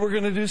we say we're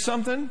going to do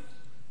something,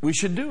 we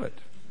should do it.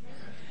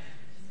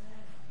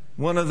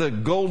 One of the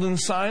golden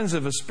signs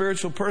of a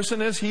spiritual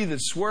person is he that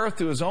sweareth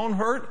to his own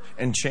hurt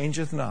and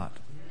changeth not.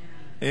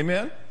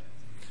 Amen?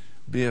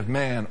 Be a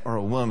man or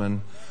a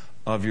woman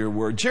of your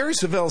word. Jerry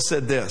Savelle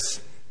said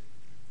this.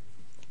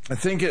 I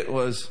think it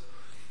was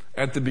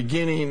at the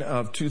beginning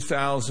of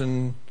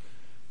 2017.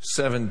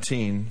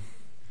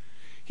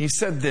 He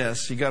said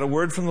this. He got a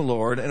word from the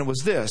Lord, and it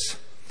was this: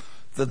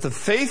 that the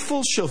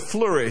faithful shall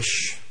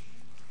flourish,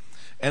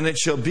 and it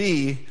shall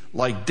be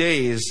like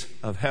days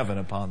of heaven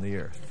upon the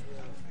earth.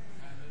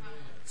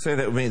 Say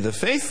that with me. The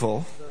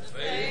faithful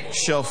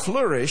shall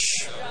flourish,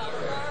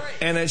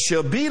 and it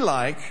shall be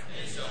like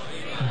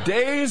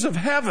days of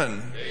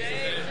heaven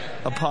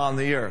upon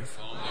the earth.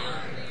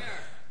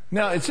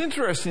 Now, it's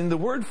interesting. The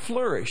word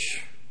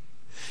flourish,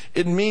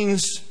 it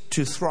means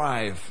to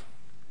thrive.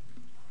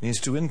 It means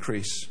to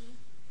increase.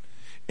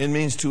 It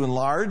means to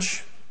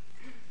enlarge.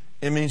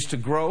 It means to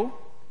grow.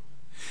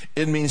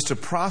 It means to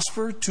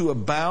prosper, to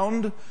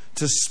abound,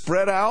 to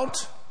spread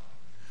out,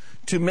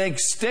 to make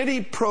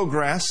steady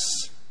progress,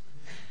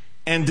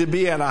 and to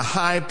be at a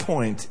high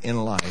point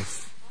in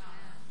life.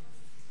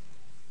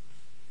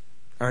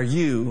 Are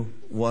you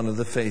one of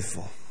the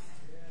faithful?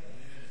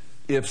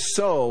 If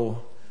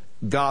so,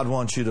 God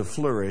wants you to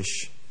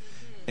flourish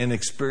and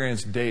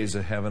experience days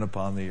of heaven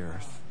upon the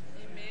earth.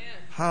 Amen.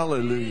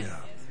 Hallelujah.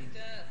 Yes, He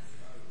does.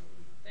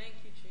 Thank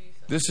you,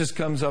 Jesus. This just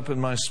comes up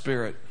in my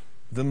spirit.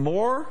 The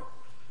more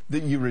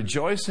that you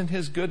rejoice in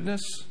His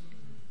goodness,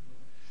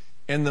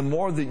 and the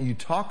more that you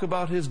talk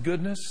about His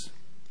goodness,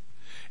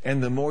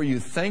 and the more you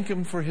thank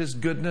Him for His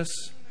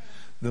goodness,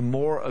 the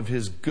more of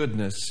His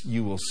goodness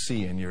you will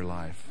see in your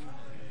life.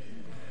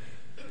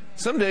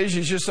 Some days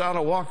you just ought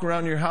to walk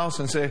around your house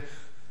and say,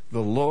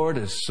 the Lord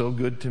is so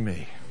good to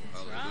me.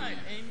 That's right.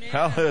 Amen.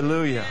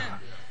 Hallelujah.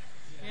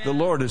 Amen. The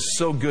Lord is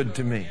so good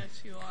to me.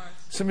 Yes, you are.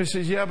 Somebody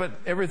says, yeah, but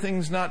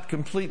everything's not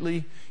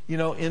completely,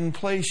 in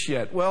place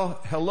yet. Well,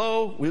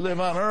 hello, we live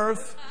on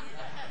earth.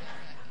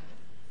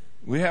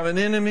 We have an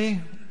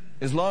enemy.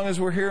 As long as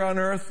we're here on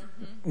earth,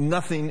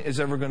 nothing is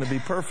ever going to be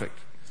perfect.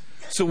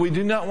 So we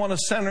do not want to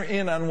center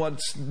in on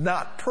what's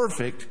not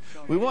perfect.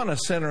 We want to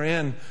center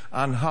in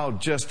on how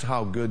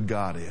good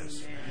God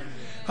is.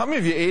 How many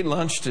of you ate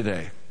lunch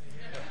today?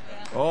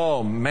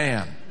 Oh,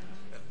 man.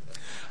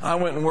 I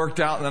went and worked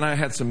out, and then I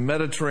had some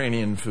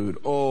Mediterranean food.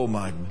 Oh,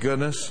 my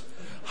goodness.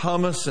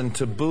 Hummus and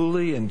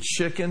tabbouleh and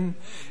chicken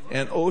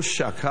and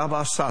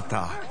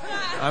oshakabasata.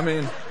 I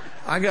mean,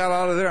 I got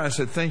out of there and I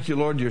said, thank you,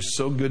 Lord, you're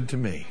so good to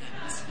me.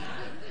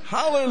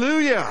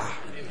 Hallelujah.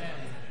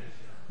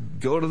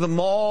 Go to the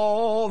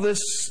mall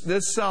this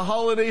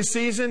holiday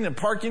season. The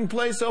parking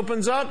place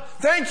opens up.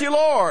 Thank you,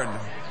 Lord.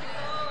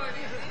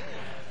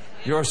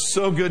 You're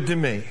so good to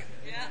me.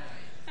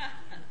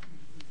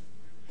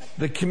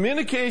 The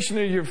communication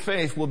of your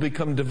faith will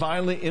become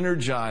divinely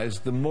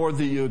energized the more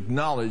that you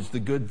acknowledge the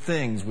good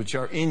things which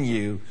are in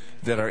you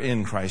that are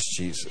in Christ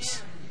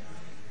Jesus.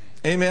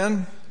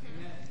 Amen?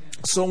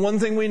 So one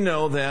thing we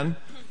know then,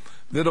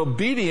 that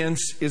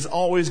obedience is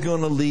always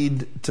going to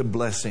lead to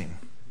blessing.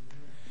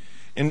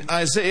 In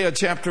Isaiah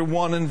chapter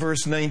 1 and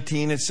verse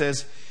 19, it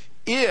says,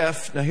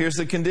 if, now here's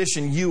the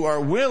condition, you are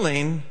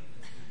willing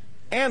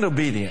and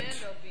obedient,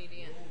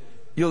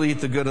 you'll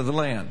eat the good of the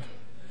land.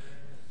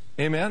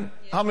 Amen?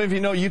 Yes. How many of you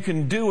know you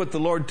can do what the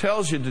Lord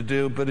tells you to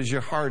do, but is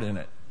your heart in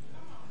it?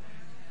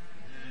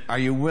 Are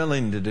you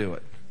willing to do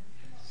it?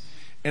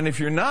 And if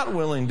you're not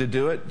willing to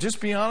do it,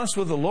 just be honest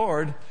with the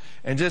Lord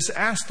and just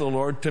ask the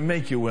Lord to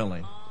make you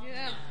willing.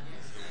 Yeah.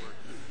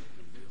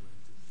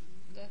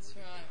 That's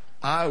right.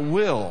 I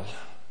will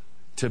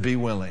to be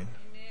willing.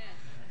 Amen.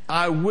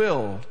 I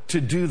will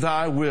to do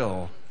thy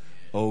will,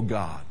 O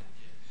God.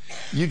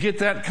 You get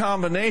that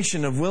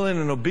combination of willing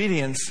and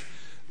obedience,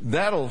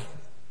 that'll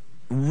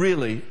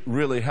really,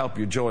 really help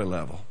your joy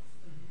level.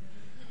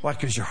 Why?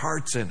 Because your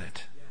heart's in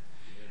it.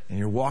 And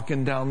you're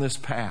walking down this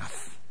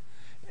path.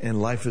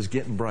 And life is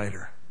getting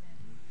brighter.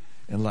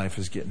 And life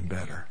is getting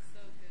better.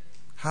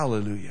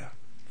 Hallelujah.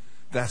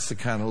 That's the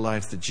kind of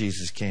life that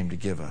Jesus came to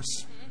give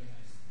us.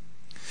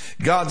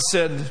 God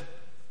said,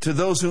 to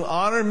those who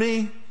honor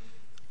me,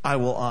 I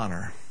will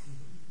honor.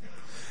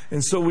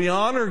 And so we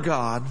honor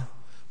God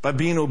by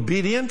being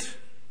obedient,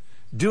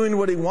 doing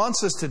what He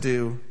wants us to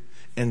do,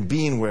 and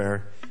being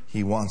where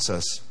He wants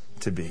us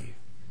to be.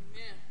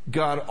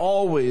 God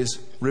always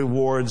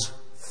rewards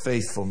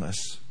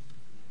faithfulness.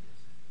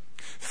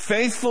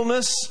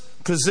 Faithfulness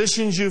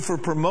positions you for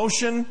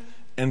promotion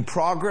and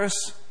progress,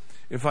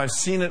 if I've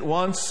seen it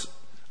once,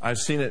 I've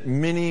seen it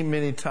many,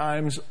 many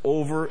times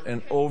over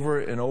and over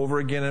and over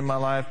again in my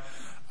life.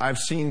 I've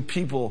seen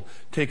people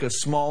take a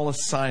small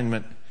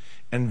assignment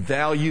and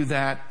value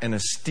that and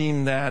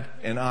esteem that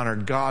and honor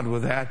God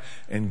with that,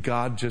 and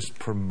God just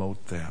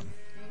promote them.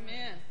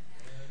 Amen.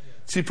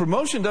 See,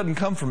 promotion doesn't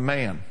come from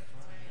man.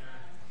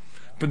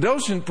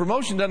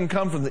 Promotion doesn't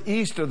come from the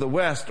east or the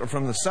west or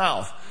from the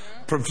south.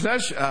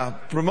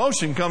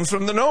 Promotion comes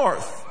from the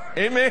north.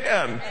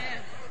 Amen.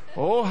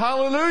 Oh,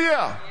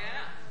 hallelujah.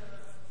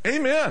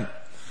 Amen.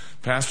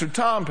 Pastor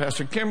Tom,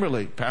 Pastor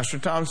Kimberly. Pastor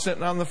Tom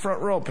sitting on the front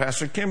row.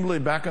 Pastor Kimberly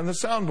back on the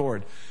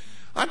soundboard.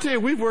 I tell you,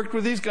 we've worked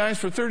with these guys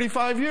for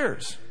 35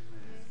 years.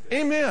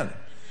 Amen.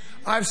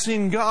 I've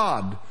seen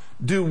God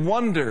do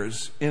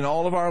wonders in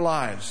all of our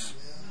lives.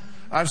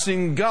 I've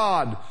seen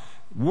God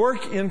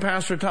work in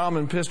Pastor Tom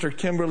and Pastor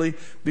Kimberly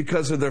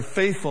because of their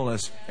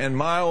faithfulness. And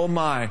my, oh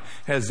my,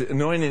 has the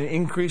anointing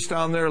increased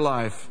on their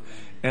life.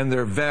 And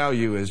their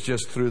value is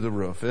just through the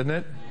roof, isn't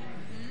it?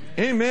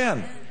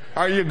 Amen.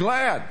 Are you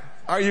glad?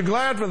 Are you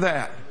glad for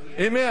that?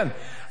 Amen.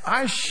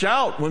 I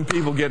shout when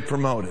people get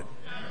promoted.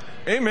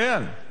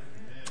 Amen.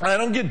 I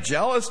don't get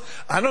jealous.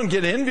 I don't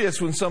get envious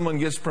when someone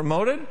gets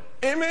promoted.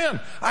 Amen.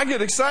 I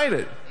get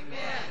excited.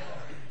 Amen.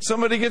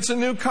 Somebody gets a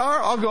new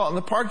car, I'll go out in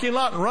the parking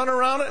lot and run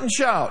around it and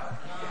shout.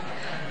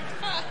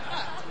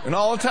 And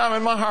all the time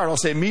in my heart, I'll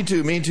say, me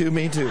too, me too,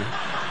 me too.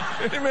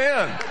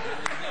 Amen.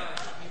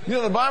 You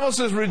know, the Bible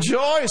says,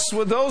 rejoice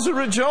with those who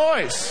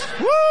rejoice.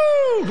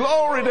 Woo!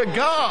 Glory to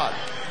God.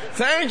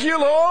 Thank you,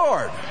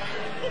 Lord.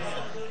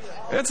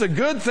 It's a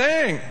good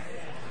thing.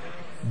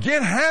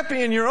 Get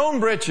happy in your own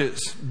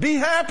britches. Be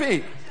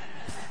happy.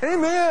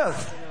 Amen.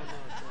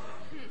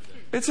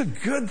 It's a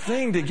good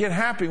thing to get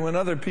happy when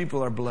other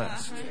people are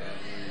blessed.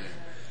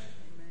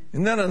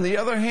 And then on the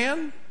other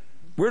hand,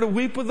 we're to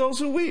weep with those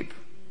who weep.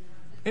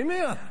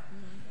 Amen.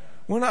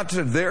 We're not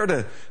there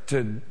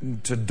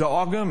to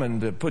dog them and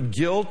to put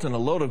guilt and a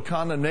load of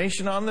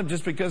condemnation on them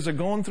just because they're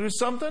going through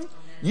something.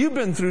 You've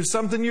been through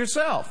something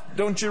yourself.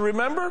 Don't you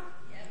remember?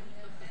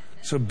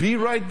 So be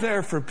right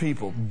there for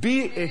people.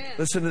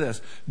 Listen to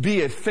this.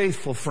 Be a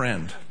faithful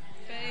friend.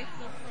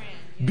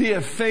 Be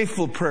a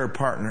faithful prayer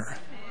partner.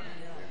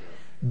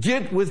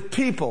 Get with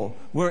people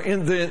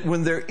when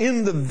they're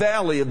in the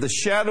valley of the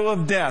shadow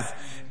of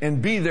death, and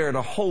be there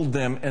to hold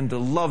them and to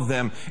love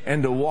them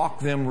and to walk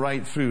them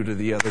right through to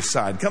the other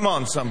side. Come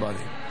on, somebody.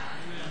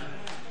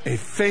 A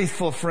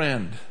faithful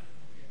friend.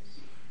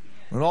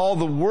 When all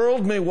the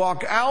world may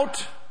walk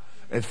out,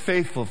 a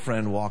faithful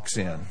friend walks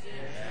in.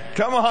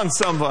 Come on,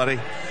 somebody.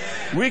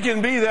 We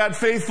can be that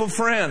faithful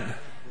friend.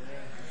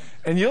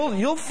 And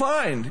you'll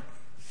find,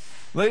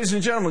 ladies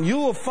and gentlemen, you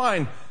will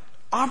find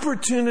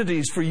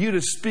opportunities for you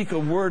to speak a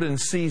word in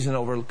season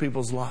over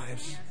people's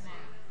lives.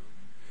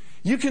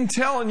 You can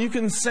tell and you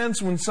can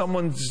sense when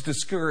someone's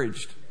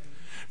discouraged.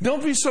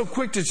 Don't be so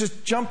quick to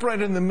just jump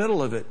right in the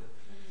middle of it.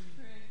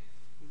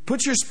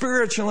 Put your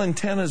spiritual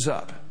antennas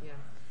up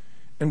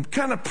and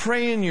kind of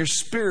pray in your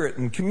spirit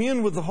and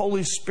commune with the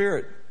Holy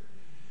Spirit.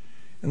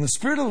 And the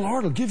Spirit of the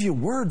Lord will give you a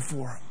word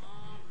for them.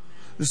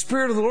 The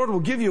Spirit of the Lord will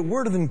give you a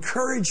word of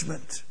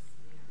encouragement.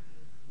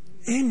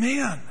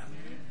 Amen.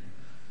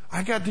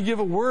 I got to give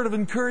a word of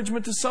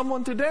encouragement to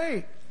someone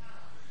today.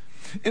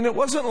 And it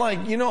wasn't like,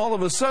 all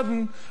of a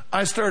sudden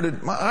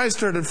my eyes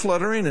started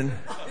fluttering and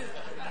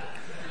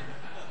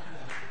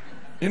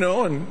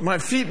and my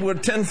feet were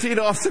 10 feet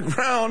off the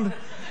ground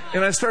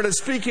and I started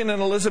speaking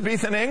in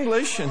Elizabethan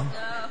English and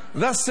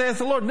thus saith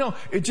the Lord. No,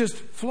 it just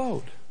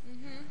flowed.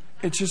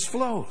 It just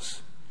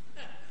flows.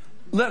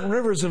 Let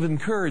rivers of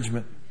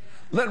encouragement,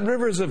 let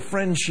rivers of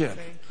friendship,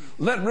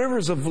 let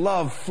rivers of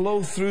love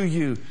flow through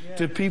you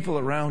to people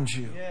around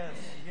you.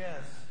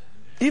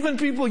 Even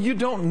people you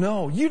don't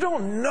know. You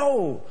don't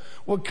know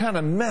what kind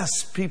of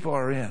mess people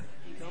are in.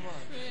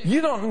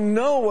 You don't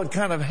know what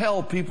kind of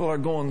hell people are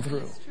going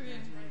through.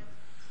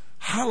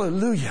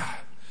 Hallelujah.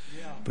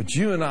 But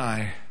you and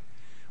I,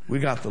 we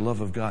got the love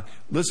of God.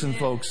 Listen,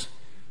 folks,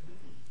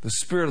 the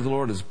Spirit of the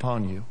Lord is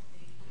upon you.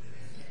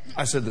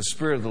 I said the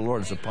Spirit of the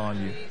Lord is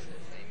upon you.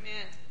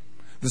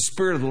 The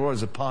Spirit of the Lord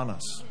is upon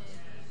us.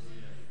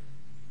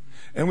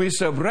 And we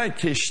say,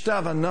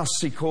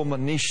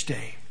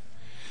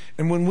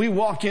 and when we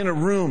walk in a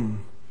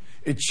room,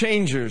 it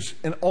changes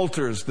and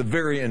alters the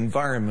very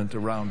environment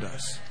around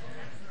us.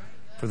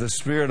 For the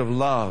Spirit of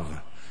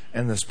love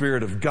and the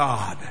Spirit of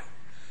God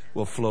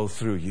will flow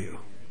through you.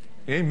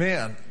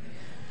 Amen.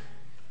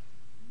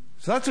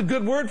 So that's a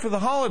good word for the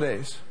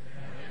holidays.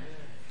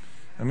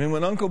 I mean,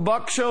 when Uncle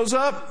Buck shows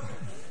up,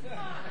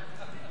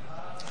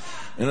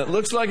 and it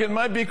looks like it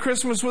might be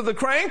Christmas with the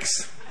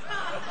Cranks,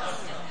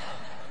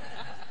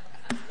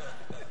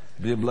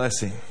 be a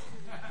blessing.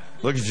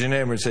 Look at your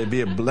neighbor and say,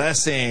 be a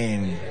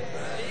blessing.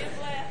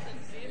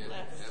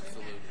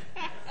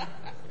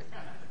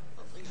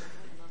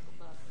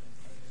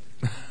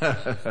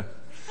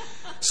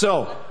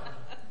 So,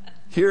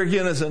 here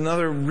again is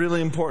another really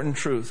important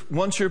truth.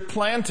 Once you're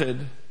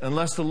planted,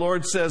 unless the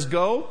Lord says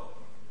go,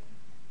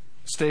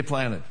 stay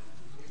planted.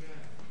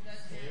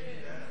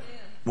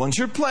 Once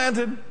you're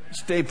planted,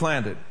 stay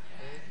planted.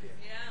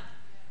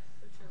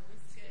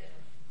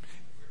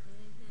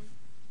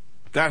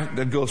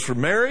 That goes for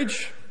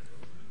marriage.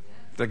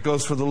 That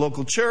goes for the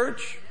local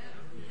church.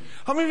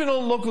 How many of you know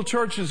local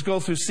churches go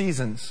through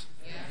seasons?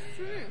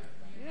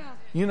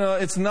 You know,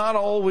 it's not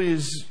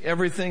always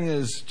everything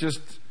is just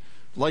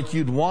like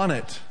you'd want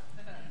it.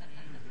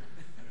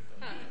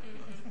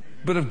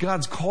 But if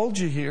God's called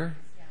you here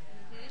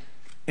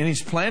and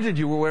He's planted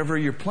you wherever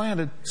you're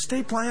planted,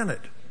 stay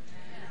planted.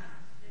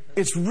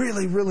 It's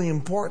really, really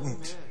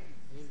important.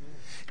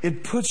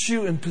 It puts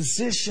you in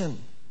position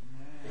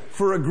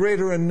for a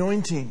greater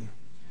anointing.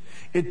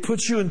 It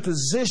puts you in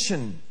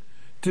position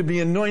to be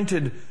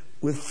anointed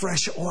with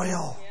fresh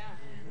oil.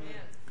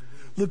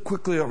 Look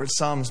quickly over at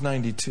Psalms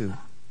 92.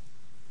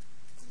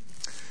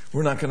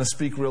 We're not going to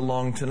speak real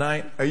long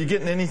tonight. Are you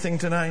getting anything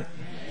tonight?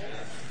 Yes.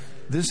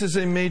 This is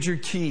a major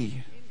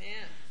key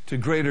to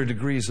greater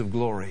degrees of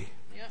glory.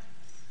 Yep.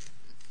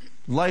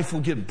 Life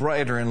will get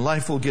brighter and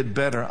life will get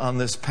better on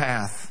this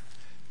path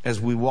as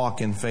we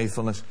walk in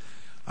faithfulness.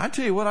 I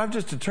tell you what, I've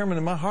just determined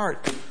in my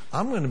heart,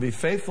 I'm going to be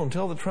faithful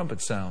until the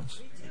trumpet sounds.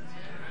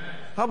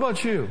 How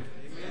about you?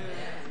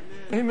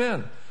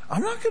 Amen.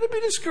 I'm not going to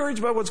be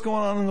discouraged by what's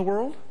going on in the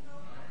world.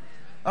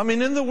 I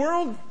mean, in the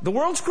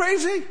world's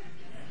crazy.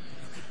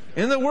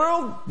 In the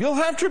world, you'll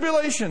have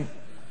tribulation.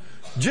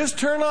 Just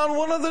turn on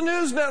one of the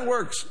news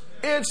networks.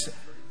 It's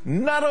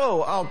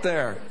nutto out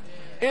there.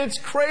 It's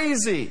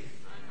crazy.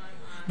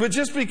 But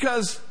just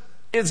because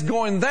it's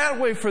going that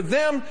way for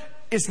them,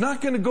 it's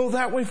not going to go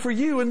that way for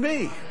you and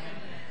me.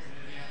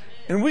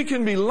 And we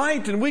can be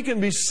light and we can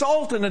be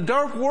salt in a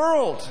dark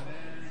world.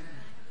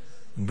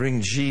 And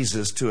bring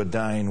Jesus to a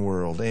dying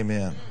world.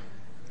 Amen.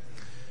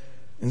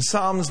 In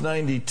Psalms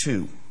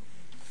 92.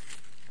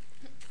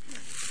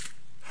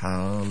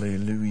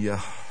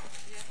 Hallelujah.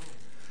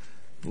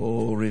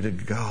 Glory to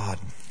God.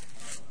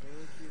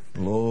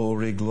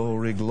 Glory,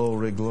 glory,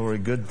 glory, glory.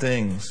 Good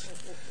things.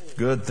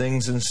 Good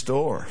things in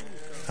store.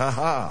 Ha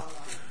ha.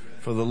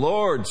 For the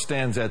Lord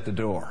stands at the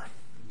door.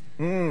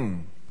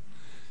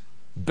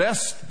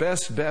 Best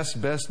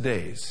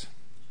days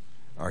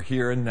are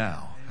here and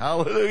now.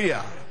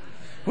 Hallelujah.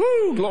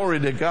 Woo, glory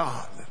to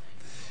God.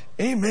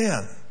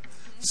 Amen.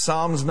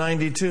 Psalms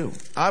 92.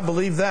 I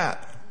believe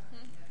that.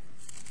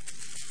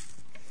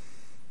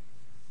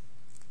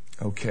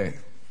 Okay.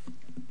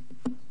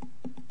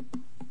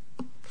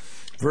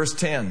 Verse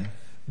 10.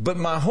 But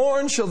my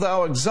horn shall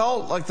thou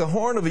exalt like the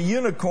horn of a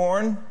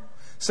unicorn.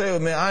 Say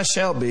with me, I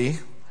shall be.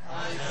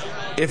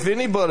 If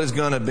anybody's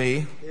going to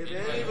be,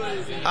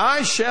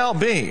 I shall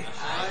be.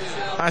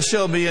 I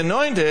shall be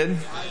anointed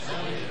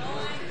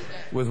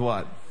with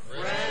what?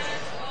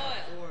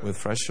 With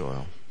fresh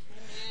oil.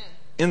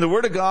 In the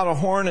Word of God, a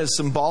horn is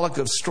symbolic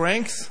of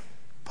strength,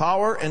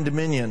 power, and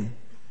dominion.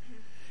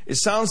 It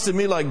sounds to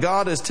me like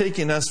God is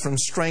taking us from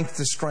strength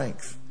to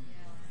strength.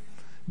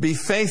 Be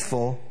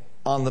faithful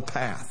on the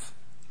path.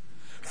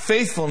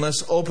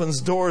 Faithfulness opens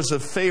doors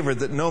of favor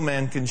that no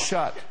man can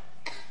shut.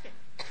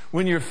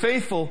 When you're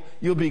faithful,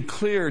 you'll be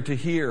clear to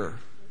hear.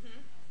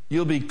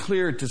 You'll be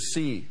clear to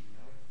see.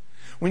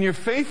 When you're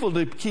faithful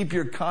to keep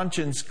your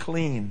conscience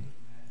clean,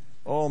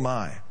 oh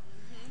my.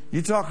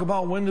 You talk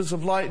about windows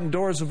of light and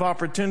doors of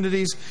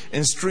opportunities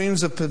and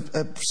streams of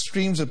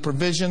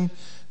provision.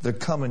 They're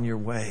coming your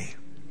way.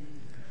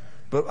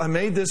 But I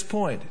made this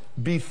point.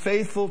 Be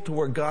faithful to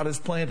where God has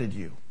planted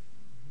you.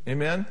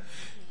 Amen?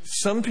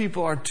 Some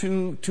people are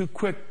too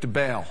quick to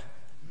bail.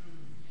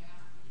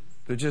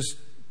 They're just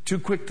too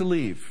quick to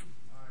leave.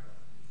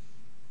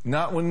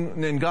 Not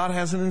when, and God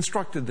hasn't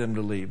instructed them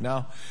to leave.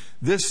 Now,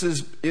 this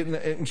is,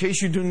 in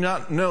case you do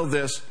not know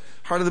this,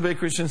 Heart of the Bay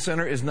Christian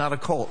Center is not a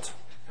cult.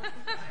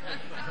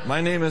 My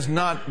name is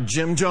not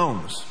Jim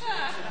Jones.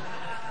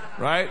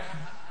 Right?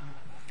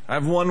 I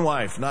have one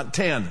wife, not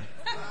 10.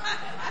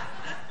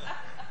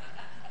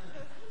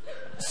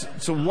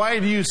 So why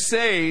do you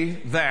say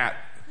that?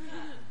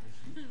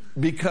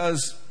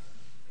 Because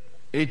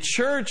a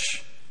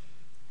church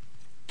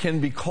can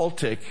be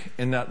cultic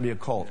and not be a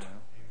cult.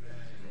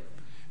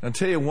 I'll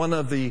tell you, one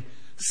of the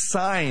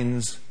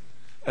signs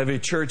of a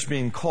church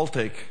being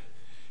cultic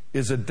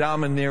is a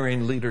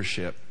domineering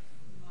leadership.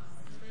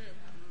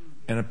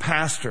 And a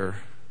pastor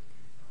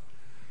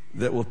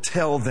that will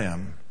tell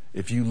them,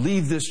 if you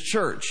leave this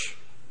church,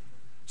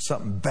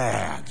 something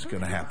bad's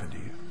going to happen to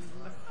you.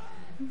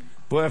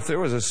 Boy, if there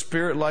was a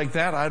spirit like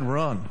that, I'd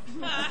run.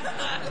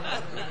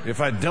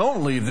 If I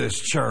don't leave this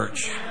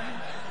church,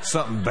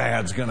 something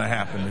bad's going to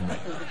happen to me.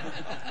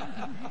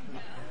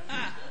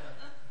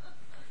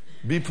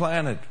 Be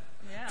planted.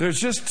 There's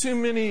just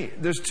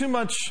there's too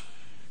much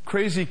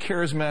crazy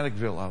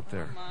charismaticville out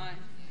there.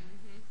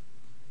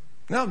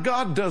 Now,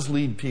 God does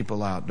lead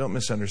people out. Don't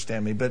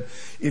misunderstand me. But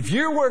if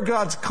you're where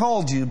God's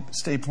called you,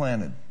 stay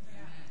planted.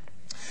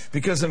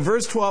 Because in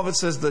verse 12 it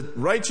says, the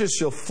righteous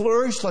shall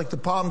flourish like the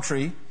palm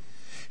tree.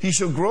 He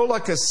shall grow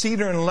like a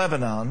cedar in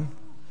Lebanon.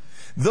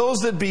 Those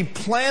that be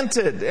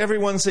planted,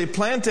 everyone say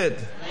planted.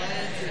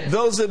 Planted.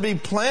 Those that be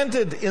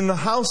planted in the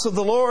house of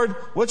the Lord,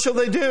 what shall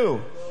they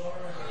do?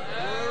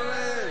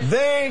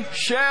 They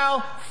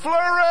shall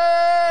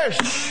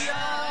flourish.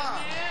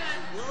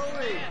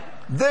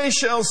 They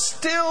shall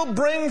still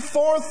bring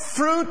forth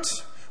fruit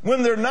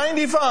when they're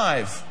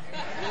 95.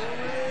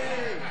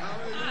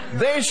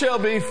 They shall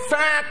be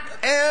fat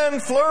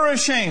and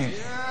flourishing.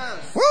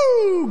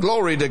 Woo!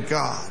 Glory to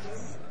God.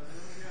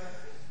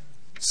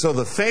 So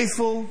the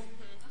faithful,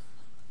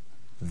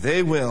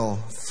 they will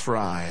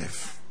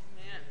thrive.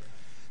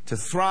 To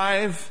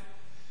thrive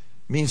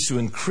means to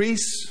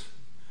increase,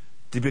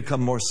 to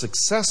become more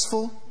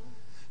successful,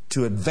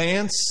 to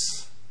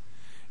advance.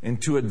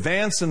 And to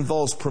advance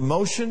involves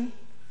promotion.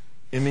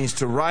 It means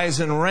to rise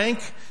in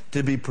rank,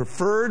 to be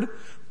preferred.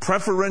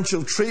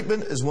 Preferential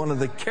treatment is one of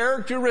the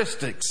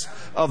characteristics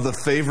of the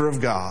favor of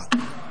God.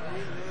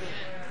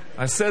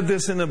 I said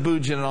this in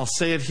Abuja, and I'll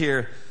say it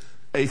here.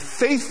 A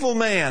faithful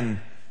man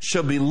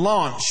shall be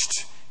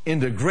launched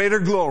into greater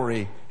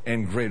glory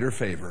and greater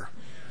favor.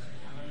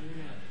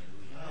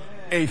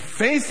 A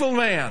faithful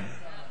man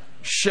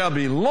shall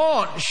be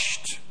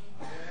launched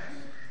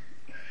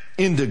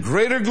into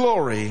greater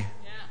glory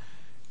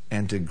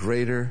and to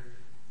greater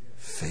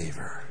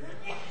favor.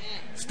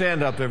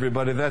 Stand up,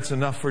 everybody. That's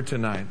enough for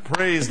tonight.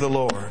 Praise the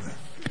Lord.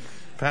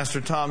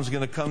 Pastor Tom's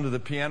going to come to the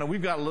piano.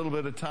 We've got a little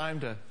bit of time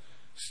to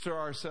stir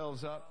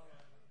ourselves up.